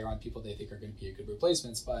bid higher on people they think are going to be good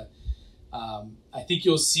replacements. But I think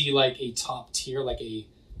you'll see like a top tier, like a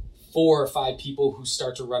 4 or 5 people who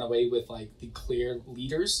start to run away with like the clear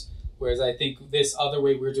leaders. Whereas I think this other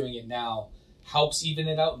way we're doing it now helps even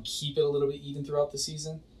it out and keep it a little bit even throughout the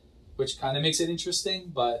season, which kind of makes it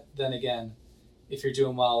interesting. But then again, if you're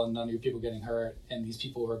doing well and none of your people getting hurt and these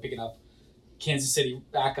people who are picking up Kansas City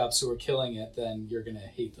backups who are killing it, then you're going to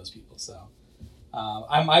hate those people. So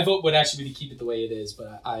my vote would actually be to keep it the way it is,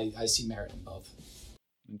 but I see merit in both.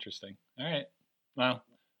 Interesting. All right. Well, it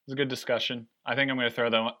was a good discussion. I think I'm going to throw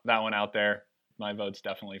that one out there. My vote's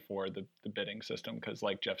definitely for the bidding system because,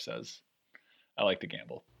 like Jeff says, I like to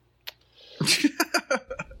gamble.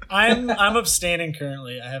 I'm abstaining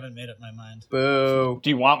currently. I haven't made up my mind. Boo. Do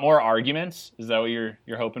you want more arguments? Is that what you're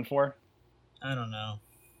hoping for? I don't know.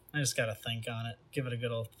 I just gotta think on it. Give it a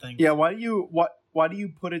good old think. Yeah, why do you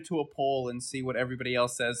put it to a poll and see what everybody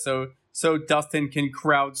else says so Dustin can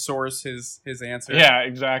crowdsource his answer? Yeah,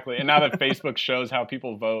 exactly. And now that Facebook shows how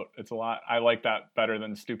people vote, it's a lot. I like that better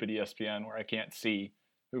than stupid ESPN where I can't see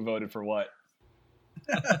who voted for what.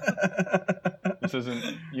 This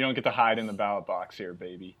isn't. You don't get to hide in the ballot box here,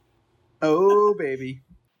 baby. Oh, baby.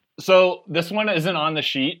 So this one isn't on the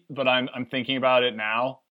sheet, but I'm thinking about it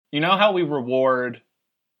now. You know how we reward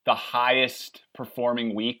the highest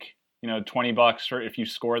performing week? $20 for if you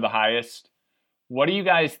score the highest. What do you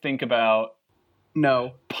guys think about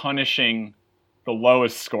punishing the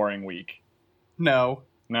lowest scoring week? No.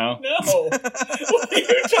 No. What are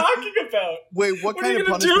you talking about? Wait, what kind of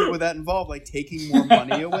punishment would that involve? Like taking more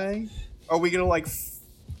money away? Are we gonna like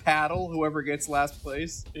paddle whoever gets last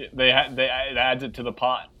place? It adds it to the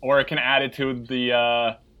pot, or it can add it to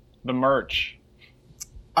the merch.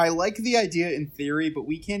 I like the idea in theory, but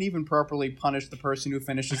we can't even properly punish the person who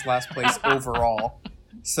finishes last place overall.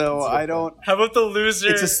 So I don't. How about the loser?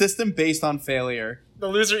 It's a system based on failure. The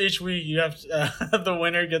loser each week, you have the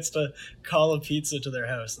winner gets to call a pizza to their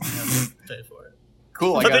house and they have to pay for it.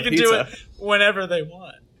 Cool, I But got they can pizza. do it whenever they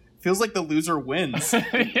want. Feels like the loser wins.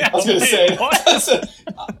 I was gonna say. All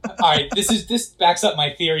right, this backs up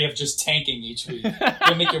my theory of just tanking each week.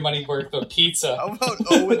 You'll make your money worth the pizza. How about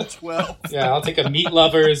 0-12? Yeah, I'll take a meat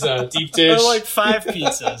lovers deep dish. Or like 5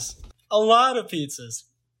 pizzas. A lot of pizzas.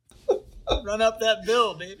 Run up that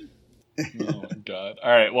bill, baby. Oh my god!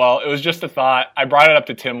 All right, well, it was just a thought. I brought it up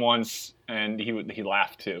to Tim once, and he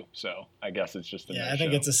laughed too. So I guess it's just a Yeah, I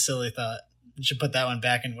think it's a silly thought. You should put that one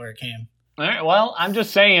back in where it came. All right, well, I'm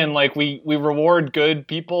just saying, like we reward good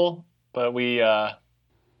people, but we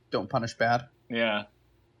Don't punish bad. yeah.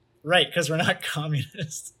 Right, because we're not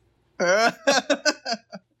communists.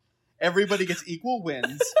 Everybody gets equal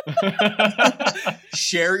wins.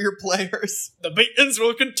 Share your players. The beatings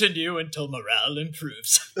will continue until morale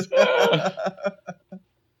improves.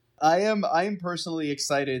 I am personally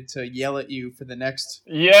excited to yell at you for the next.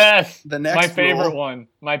 Yes, The next my favorite rule. one,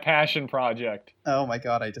 my passion project. Oh my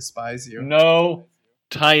god, I despise you. No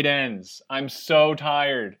tight ends. I'm so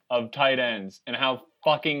tired of tight ends and how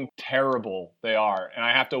fucking terrible they are. And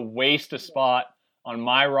I have to waste a spot on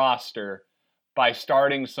my roster by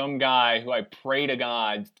starting some guy who I pray to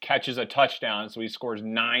God catches a touchdown so he scores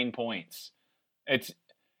 9 points.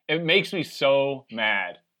 It makes me so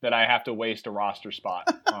mad that I have to waste a roster spot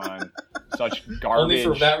on such garbage. Only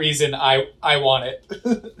for that reason, I want it.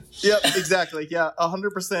 Yep, exactly. Yeah,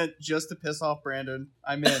 100% just to piss off Brandon.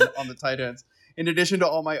 I'm in on the tight ends. In addition to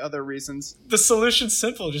all my other reasons. The solution's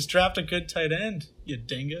simple. Just draft a good tight end, you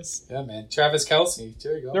dingus. Yeah, man. Travis Kelce.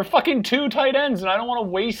 There you go. They're fucking 2 tight ends, and I don't want to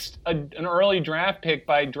waste an early draft pick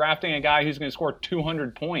by drafting a guy who's going to score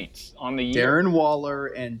 200 points on the year. Darren Waller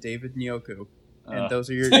and David Njoku. And those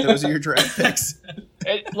are your draft picks.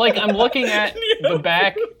 I'm looking at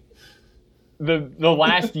the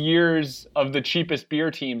last years of the cheapest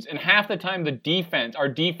beer teams, and half the time our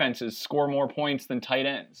defenses score more points than tight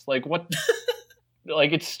ends. Like what?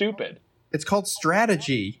 Like it's stupid. It's called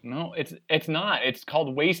strategy. No, it's not. It's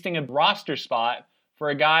called wasting a roster spot for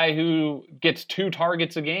a guy who gets 2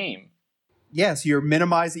 targets a game. Yes, you're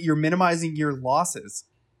minimizing your losses.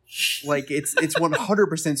 Like it's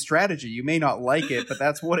 100% strategy. You may not like it, but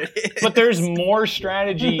that's what it is. But there's more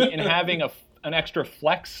strategy in having an extra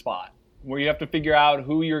flex spot where you have to figure out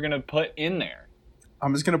who you're going to put in there.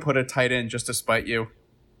 I'm just going to put a tight end just to spite you.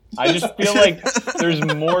 I just feel like there's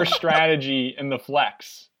more strategy in the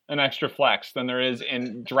flex, an extra flex, than there is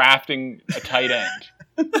in drafting a tight end.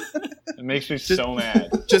 It makes me so mad.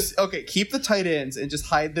 Just, okay, keep the tight ends and just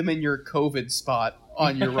hide them in your COVID spot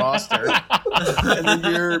on your roster. And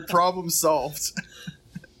then your problem solved.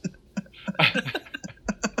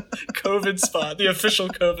 COVID spot. The official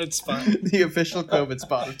COVID spot. The official COVID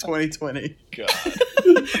spot of 2020. God.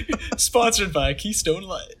 Sponsored by Keystone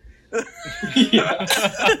Light.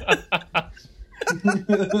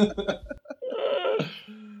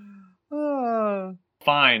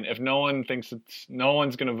 Fine, if no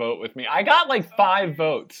one's going to vote with me. I got like 5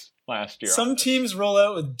 votes last year. Some teams roll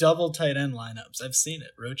out with double tight end lineups. I've seen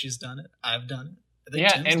it. Roachie's done it. I've done it. I think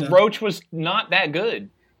Yeah, Tim's and done Roach was not that good.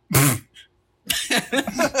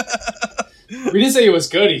 We didn't say it was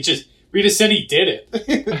good. We just said he did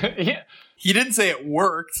it. Yeah. He didn't say it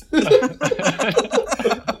worked.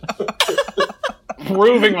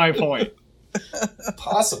 Proving my point.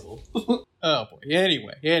 Possible. Oh boy.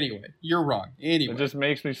 Anyway, you're wrong. Anyway, It just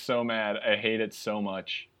makes me so mad. I hate it so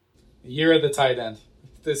much. Year of the tight end.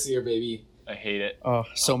 This year, baby. I hate it. oh,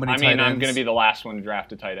 so many. I tight mean, ends. I'm going to be the last one to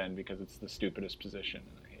draft a tight end because it's the stupidest position,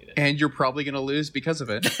 and I hate it. and you're probably going to lose because of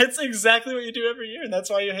it. That's exactly what you do every year, and that's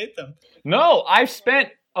why you hate them. No, I've spent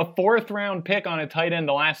a 4th round pick on a tight end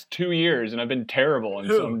the last 2 years, and I've been terrible, and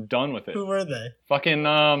so Who? I'm done with it. Who were they? Fucking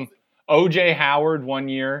OJ Howard 1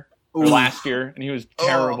 year, or Oof. last year, and he was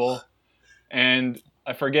terrible. And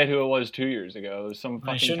I forget who it was 2 years ago. It was some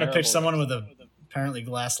fucking I shouldn't have picked terrible someone guy. with a apparently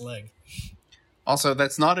glass leg. Also,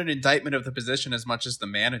 that's not an indictment of the position as much as the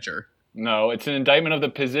manager. No, it's an indictment of the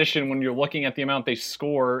position when you're looking at the amount they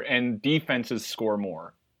score, and defenses score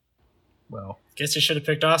more. Well, Guess you should have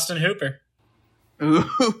picked Austin Hooper.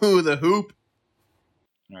 ooh, the hoop.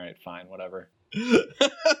 All right, fine, whatever.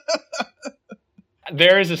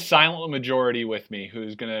 There is a silent majority with me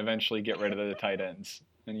who's going to eventually get rid of the tight ends,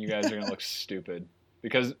 and you guys are going to look stupid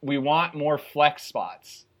because we want more flex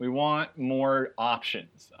spots. We want more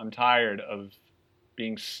options. I'm tired of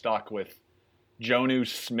being stuck with Jonnu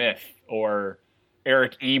Smith or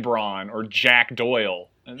Eric Ebron or Jack Doyle.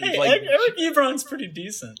 And Hey, it's like, Eric Ebron's pretty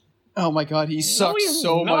decent. Oh my god, he sucks he's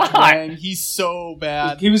so not. much, man. He's so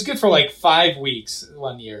bad. He was good for like 5 weeks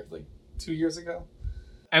one year, like 2 years ago.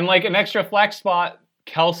 and like an extra flex spot,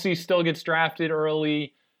 Kelsey still gets drafted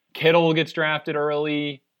early. Kittle gets drafted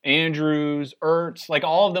early. Andrews, Ertz, like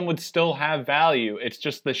all of them would still have value. It's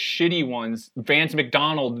just the shitty ones. Vance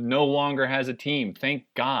McDonald no longer has a team. Thank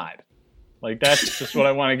God. Like that's just what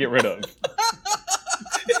I want to get rid of.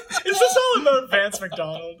 Is this all about Vance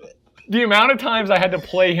McDonald? The amount of times I had to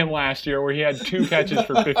play him last year where he had 2 catches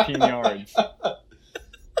for 15 yards.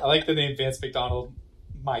 I like the name Vance McDonald.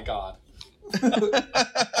 My God.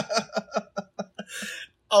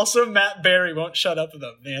 Also, Matt Berry won't shut up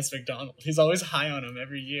about Vance McDonald. He's always high on him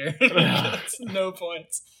every year. It's no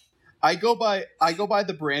points. I go by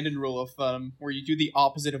the Brandon rule of thumb, where you do the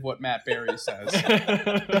opposite of what Matt Berry says.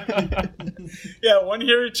 Yeah, one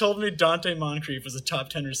year he told me Dante Moncrief was a top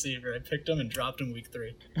 10 receiver. I picked him and dropped him week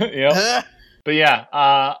 3. Yep. But yeah,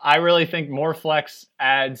 I really think more flex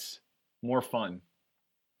adds more fun.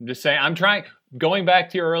 I'm just saying, going back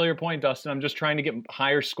to your earlier point, Dustin, I'm just trying to get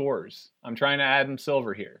higher scores. I'm trying to add Adam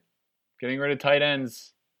Silver here. Getting rid of tight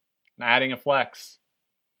ends and adding a flex.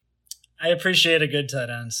 I appreciate a good tight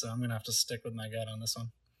end, so I'm going to have to stick with my gut on this one.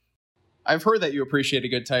 I've heard that you appreciate a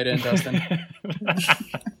good tight end, Dustin.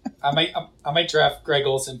 I might draft Greg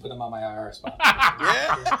Olsen, put him on my IR spot.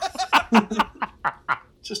 Yeah.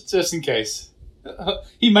 just in case.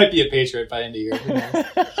 He might be a Patriot by end of year. Who knows?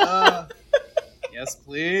 Yes,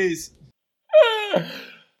 please.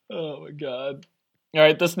 Oh my God. All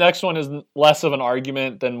right, this next one is less of an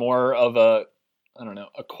argument than more of a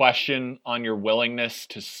question on your willingness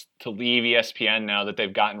to leave ESPN now that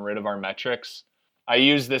they've gotten rid of our metrics. I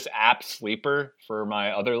use this app Sleeper for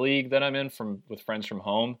my other league that I'm in with friends from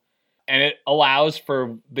home. And it allows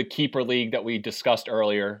for the keeper league that we discussed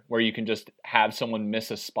earlier, where you can just have someone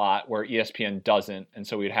miss a spot where ESPN doesn't. And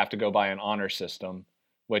so we'd have to go by an honor system,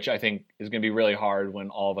 which I think is going to be really hard when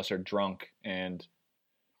all of us are drunk and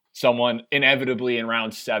someone inevitably in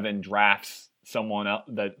round 7 drafts someone else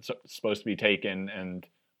that's supposed to be taken and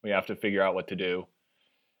we have to figure out what to do.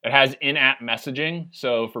 It has in-app messaging.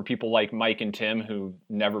 So for people like Mike and Tim who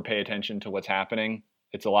never pay attention to what's happening,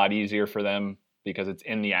 it's a lot easier for them because it's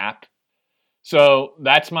in the app. So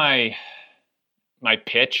that's my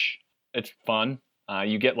pitch. It's fun.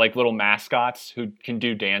 You get like little mascots who can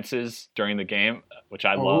do dances during the game, which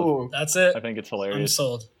I love. That's it. I think it's I'm hilarious.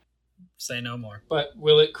 sold. Say no more. But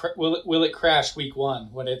will it crash week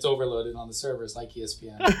 1 when it's overloaded on the servers like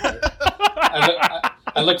ESPN?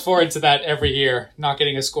 I look forward to that every year, not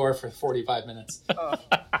getting a score for 45 minutes.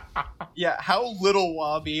 Yeah, how little will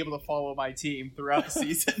I be able to follow my team throughout the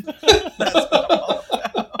season? That's what I'm all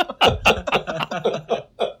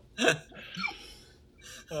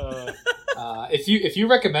about. If you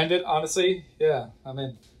recommend it, honestly, yeah, I'm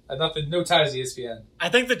in. No ties to ESPN. I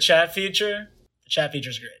think the chat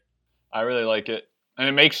feature's great. I really like it. And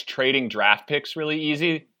it makes trading draft picks really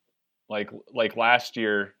easy. Like last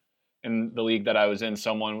year in the league that I was in,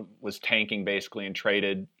 someone was tanking basically and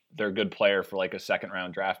traded their good player for like a 2nd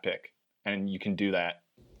round draft pick. And you can do that.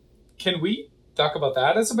 Can we talk about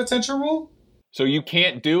that as a potential rule? So you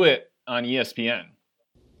can't do it on ESPN.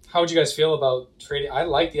 How would you guys feel about trading? I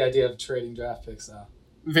like the idea of trading draft picks, though.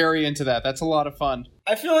 Very into that. That's a lot of fun.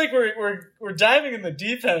 I feel like we're diving in the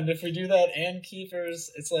deep end if we do that and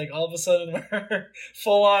keepers. It's like all of a sudden we're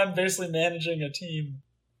full on basically managing a team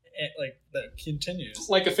like that continues.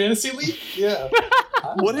 Like a fantasy league? Yeah.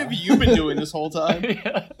 What have you been doing this whole time?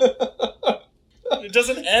 It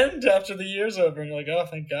doesn't end after the year's over and you're like, oh,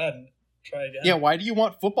 thank God, and try again. Yeah, why do you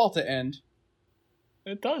want football to end?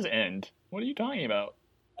 It does end. What are you talking about?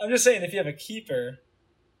 I'm just saying if you have a keeper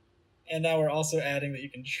and now we're also adding that you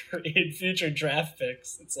can trade future draft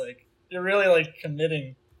picks, it's like you're really like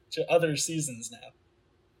committing to other seasons now.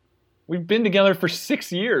 We've been together for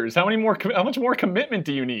 6 years. How much more commitment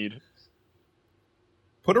do you need?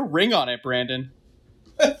 Put a ring on it, Brandon.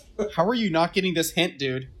 How are you not getting this hint,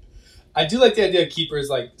 dude? I do like the idea of keepers,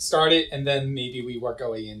 like start it and then maybe we work our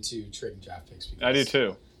way into trading draft picks. I do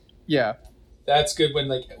too. Yeah. That's good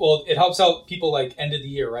when it helps out people like end of the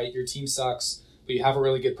year, right? Your team sucks, but you have a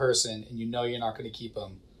really good person and you know you're not going to keep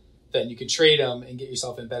them. Then you can trade them and get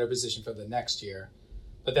yourself in a better position for the next year.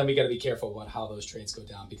 But then we got to be careful about how those trades go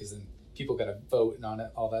down because then people got to vote and on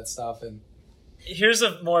it, all that stuff. And here's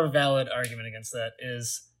a more valid argument against that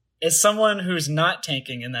is someone who's not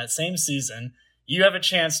tanking in that same season, you have a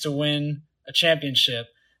chance to win a championship.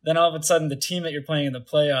 Then all of a sudden the team that you're playing in the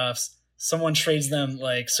playoffs, someone trades them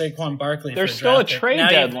like Saquon Barkley. There's still a trade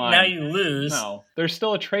deadline. Now you lose. No, there's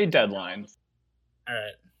still a trade deadline. All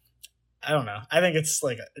right. I don't know. I think it's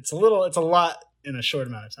a lot in a short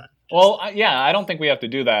amount of time. Well, I don't think we have to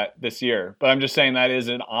do that this year, but I'm just saying that is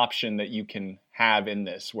an option that you can have in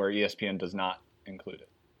this where ESPN does not include it.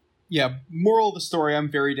 Yeah, moral of the story, I'm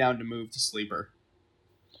very down to move to Sleeper.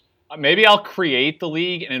 Maybe I'll create the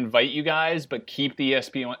league and invite you guys, but keep the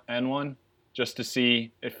ESPN one just to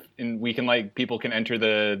see if we can people can enter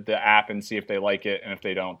the app and see if they like it, and if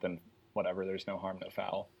they don't, then whatever. There's no harm, no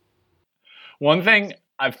foul. One thing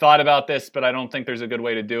I've thought about this, but I don't think there's a good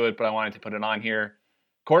way to do it, but I wanted to put it on here.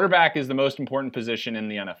 Quarterback is the most important position in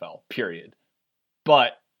the NFL, period.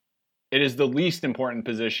 But it is the least important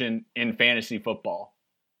position in fantasy football.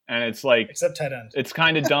 And it's except tight end. It's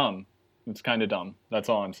kind of dumb. It's kind of dumb. That's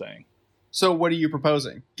all I'm saying. So what are you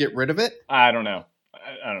proposing? Get rid of it? I don't know.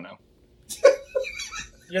 I don't know.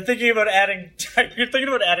 You're thinking about adding 2.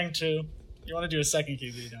 You want to do a second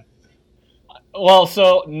QB, don't you? Well,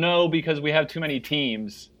 so no, because we have too many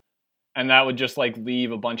teams, and that would just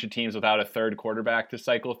leave a bunch of teams without a third quarterback to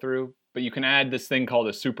cycle through. But you can add this thing called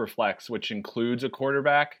a super flex, which includes a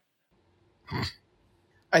quarterback.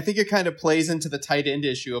 I think it kind of plays into the tight end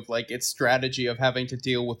issue of its strategy of having to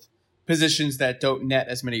deal with positions that don't net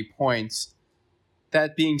as many points.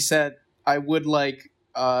 That being said, I would like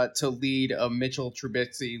to lead a Mitchell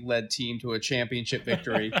Trubisky-led team to a championship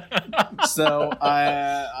victory. So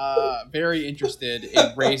I'm very interested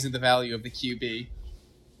in raising the value of the QB.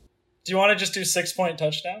 Do you want to just do 6-point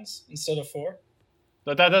touchdowns instead of 4?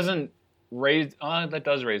 But that doesn't raise... that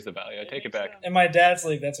does raise the value. I take it back. In my dad's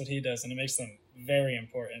league, that's what he does, and it makes them very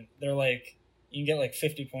important. They're you can get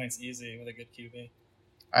 50 points easy with a good QB.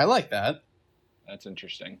 I like that. That's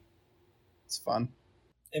interesting. It's fun.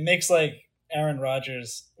 It makes Aaron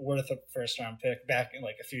Rodgers worth a first-round pick back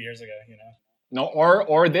a few years ago, you know? No,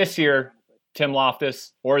 or this year, Tim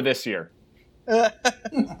Loftus, or this year.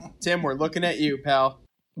 Tim, we're looking at you, pal.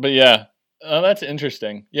 But yeah, that's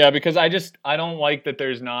interesting. Yeah, because I don't like that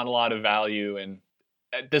there's not a lot of value, and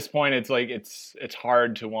at this point it's it's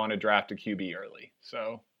hard to want to draft a QB early.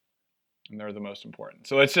 So, and they're the most important.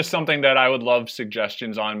 So it's just something that I would love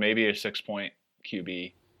suggestions on, maybe a 6-point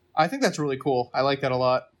QB. I think that's really cool. I like that a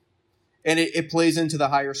lot. And it plays into the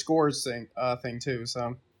higher scores thing too.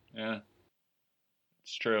 So yeah,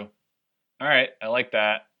 it's true. All right, I like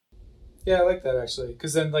that. Yeah, I like that actually,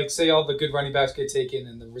 because then say all the good running backs get taken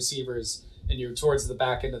and the receivers, and you're towards the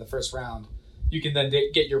back end of the first round, you can then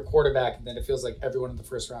get your quarterback, and then it feels like everyone in the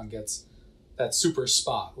first round gets that super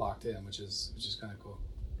spot locked in, which is kind of cool.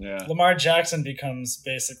 Yeah, Lamar Jackson becomes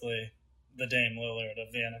basically the Dame Lillard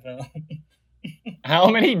of the NFL. How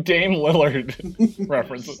many Dame Lillard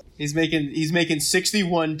references? He's making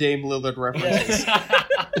 61 Dame Lillard references.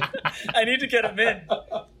 I need to get him in.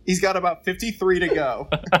 He's got about 53 to go.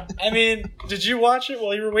 I mean, did you watch it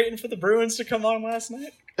while you were waiting for the Bruins to come on last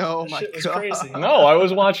night? Oh that my shit was god! Crazy. No, I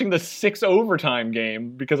was watching the 6 overtime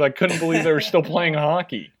game because I couldn't believe they were still playing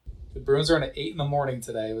hockey. The Bruins are on at 8 a.m.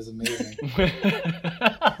 today. It was amazing.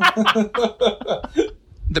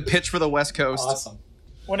 The pitch for the West Coast. Awesome.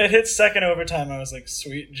 When it hit second overtime, I was like,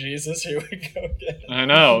 "Sweet Jesus, here we go again." I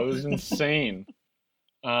know, it was insane.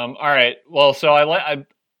 All right, well, so I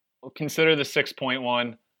consider the 6-point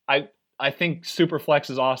one. I think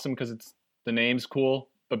Superflex is awesome because the name's cool,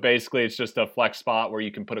 but basically it's just a flex spot where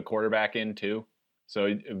you can put a quarterback in too. So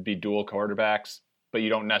it would be dual quarterbacks, but you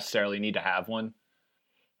don't necessarily need to have one.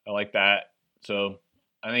 I like that. So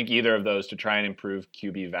I think either of those to try and improve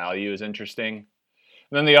QB value is interesting. And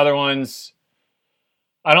then the other ones,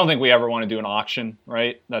 I don't think we ever want to do an auction,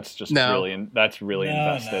 right? That's just really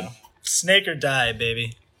invested. No. Snake or die,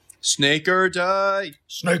 baby. Snake or die.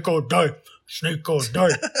 Snake or die. Snake or die.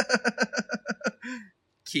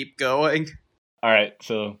 Keep going. All right,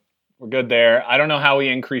 so we're good there. I don't know how we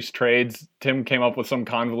increase trades. Tim came up with some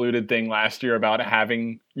convoluted thing last year about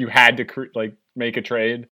you had to make a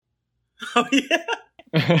trade. Oh yeah.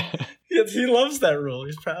 He loves that rule.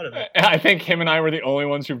 He's proud of it. I think him and I were the only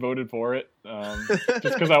ones who voted for it,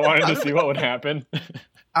 just because I wanted to see what would happen.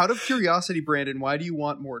 Out of curiosity, Brandon, why do you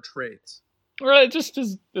want more trades? Well,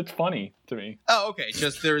 it's funny to me. Oh, okay.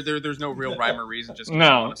 Just there's no real rhyme or reason. Just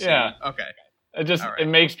no, yeah. Okay. It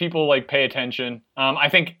makes people pay attention.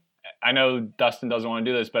 I know Dustin doesn't want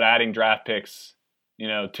to do this, but adding draft picks,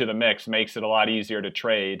 to the mix makes it a lot easier to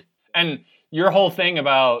trade. And your whole thing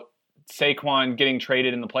about Saquon getting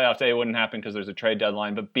traded in the playoffs, A, wouldn't happen because there's a trade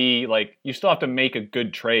deadline, but B, you still have to make a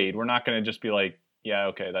good trade. We're not going to just be yeah,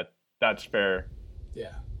 okay, that's fair.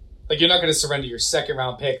 Yeah. You're not going to surrender your second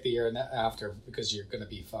round pick the year after because you're going to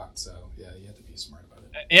be fucked. So, yeah, you have to be smart about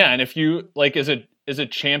it. Yeah, and if you, is a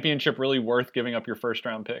championship really worth giving up your first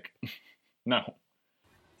round pick? No.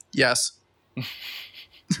 Yes.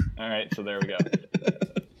 All right, so there we go.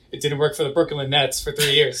 It didn't work for the Brooklyn Nets for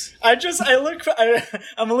 3 years. I'm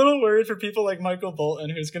a little worried for people like Michael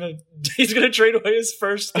Bolton, he's gonna trade away his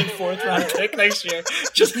first and fourth round pick next year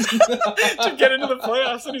just to get into the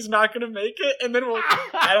playoffs, and he's not gonna make it, and then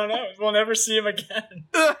we'll never see him again.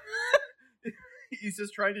 He's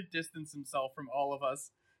just trying to distance himself from all of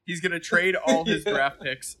us. He's gonna trade all his draft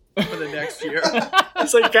picks for the next year.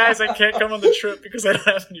 It's like, guys, I can't come on the trip because I don't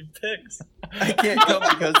have any picks. I can't come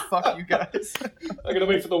because fuck you guys. I'm gonna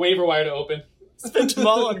wait for the waiver wire to open. Spent them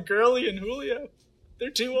all on Gurley and Julio. They're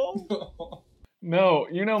too old. No,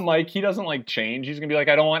 Mike, he doesn't like change. He's gonna be like,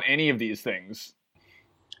 I don't want any of these things.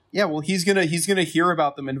 Yeah, well, he's gonna hear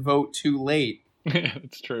about them and vote too late.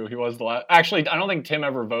 It's true. He was the last. Actually, I don't think Tim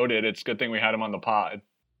ever voted. It's a good thing we had him on the pod.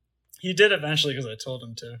 He did eventually because I told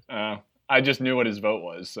him to. I just knew what his vote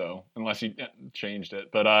was, so unless he changed it.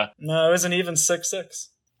 But no, it was an even 6-6.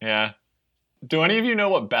 Yeah. Do any of you know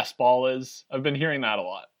what best ball is? I've been hearing that a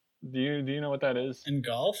lot. Do you know what that is? In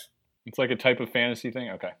golf? It's like a type of fantasy thing?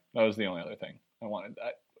 Okay. That was the only other thing I wanted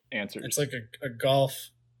that answered. It's like a golf,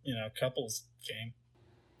 couples game.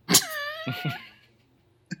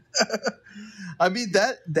 I mean,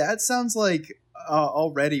 that sounds like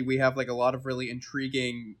already we have like a lot of really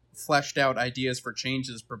intriguing, fleshed out ideas for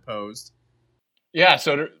changes proposed. Yeah,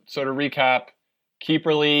 so to recap,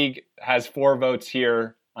 Keeper League has 4 votes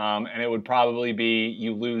here, and it would probably be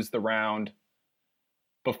you lose the round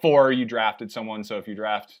before you drafted someone. So if you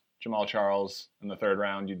draft Jamal Charles in the 3rd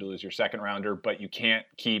round, you'd lose your 2nd rounder, but you can't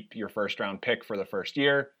keep your 1st round pick for the first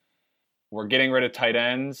year. We're getting rid of tight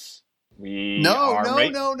ends. No.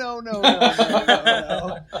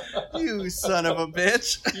 You son of a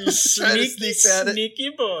bitch. You sneaky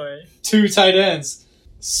boy. 2 tight ends.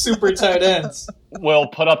 Super tight ends. We'll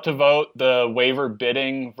put up to vote the waiver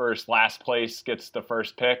bidding versus last place gets the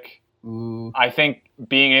first pick. Ooh. I think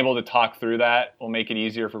being able to talk through that will make it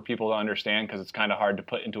easier for people to understand because it's kind of hard to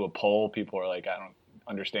put into a poll. People are like, I don't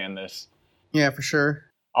understand this. Yeah, for sure.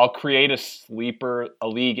 I'll create a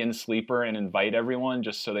league in Sleeper and invite everyone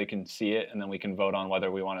just so they can see it, and then we can vote on whether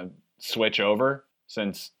we want to switch over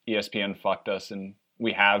since ESPN fucked us and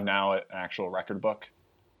we have now an actual record book.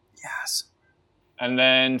 Yes. And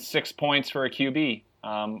then 6 points for a QB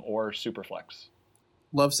or Superflex.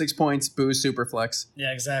 Love 6 points, boo Superflex.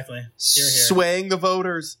 Yeah, exactly. Here. Swaying the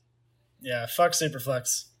voters. Yeah, fuck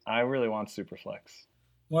Superflex. I really want Superflex.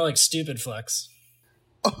 More like stupid flex.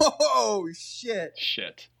 Oh,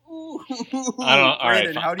 shit. Ooh. I don't know. All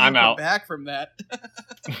Brandon, right, how do you I'm come out. back from that?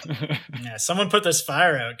 Yeah, someone put this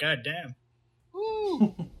fire out. God damn.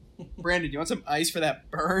 Ooh. Brandon, you want some ice for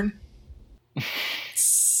that burn?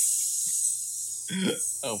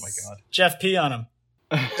 Oh my god. Jeff, pee on him.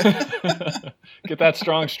 Get that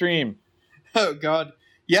strong stream. Oh god.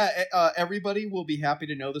 Yeah, everybody will be happy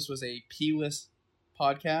to know this was a pee-less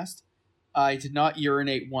podcast. I did not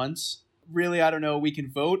urinate once. Really, I don't know. We can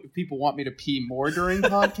vote if people want me to pee more during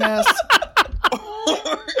podcasts.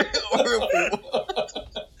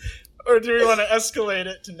 Or do we want to escalate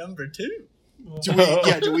it to number 2?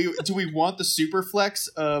 Do we want the super flex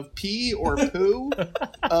of pee or poo?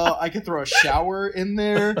 I could throw a shower in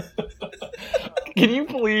there. Can you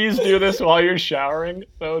please do this while you're showering?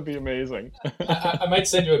 That would be amazing. I might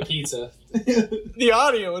send you a pizza. The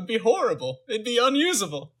audio would be horrible. It'd be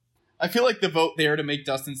unusable. I feel like the vote there to make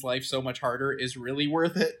Dustin's life so much harder is really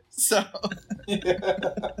worth it. So,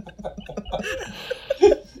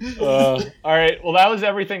 all right. Well, that was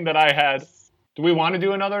everything that I had. Do we want to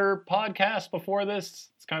do another podcast before this?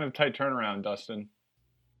 It's kind of a tight turnaround, Dustin.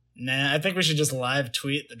 Nah, I think we should just live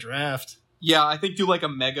tweet the draft. Yeah, I think do like a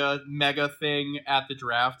mega thing at the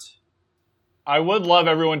draft. I would love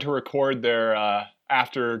everyone to record their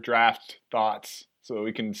after draft thoughts so that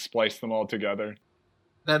we can splice them all together.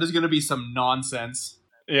 That is going to be some nonsense.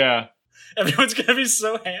 Yeah. Everyone's going to be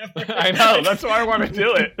so hammered. I know. That's why I want to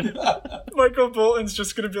do it. Michael Bolton's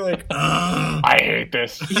just going to be like, I hate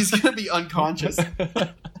this. He's going to be unconscious.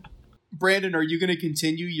 Brandon, are you going to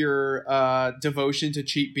continue your devotion to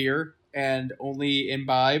cheap beer and only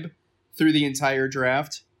imbibe through the entire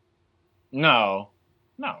draft? No.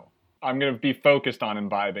 I'm going to be focused on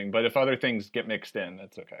imbibing, but if other things get mixed in,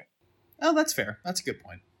 that's okay. Oh, that's fair. That's a good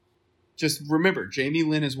point. Just remember, Jamie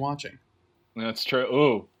Lynn is watching. That's true.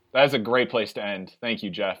 Ooh, that's a great place to end. Thank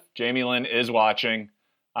you, Jeff. Jamie Lynn is watching.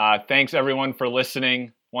 Thanks, everyone, for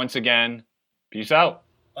listening once again. Peace out.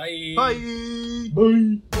 Bye. Bye.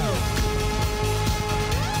 Bye.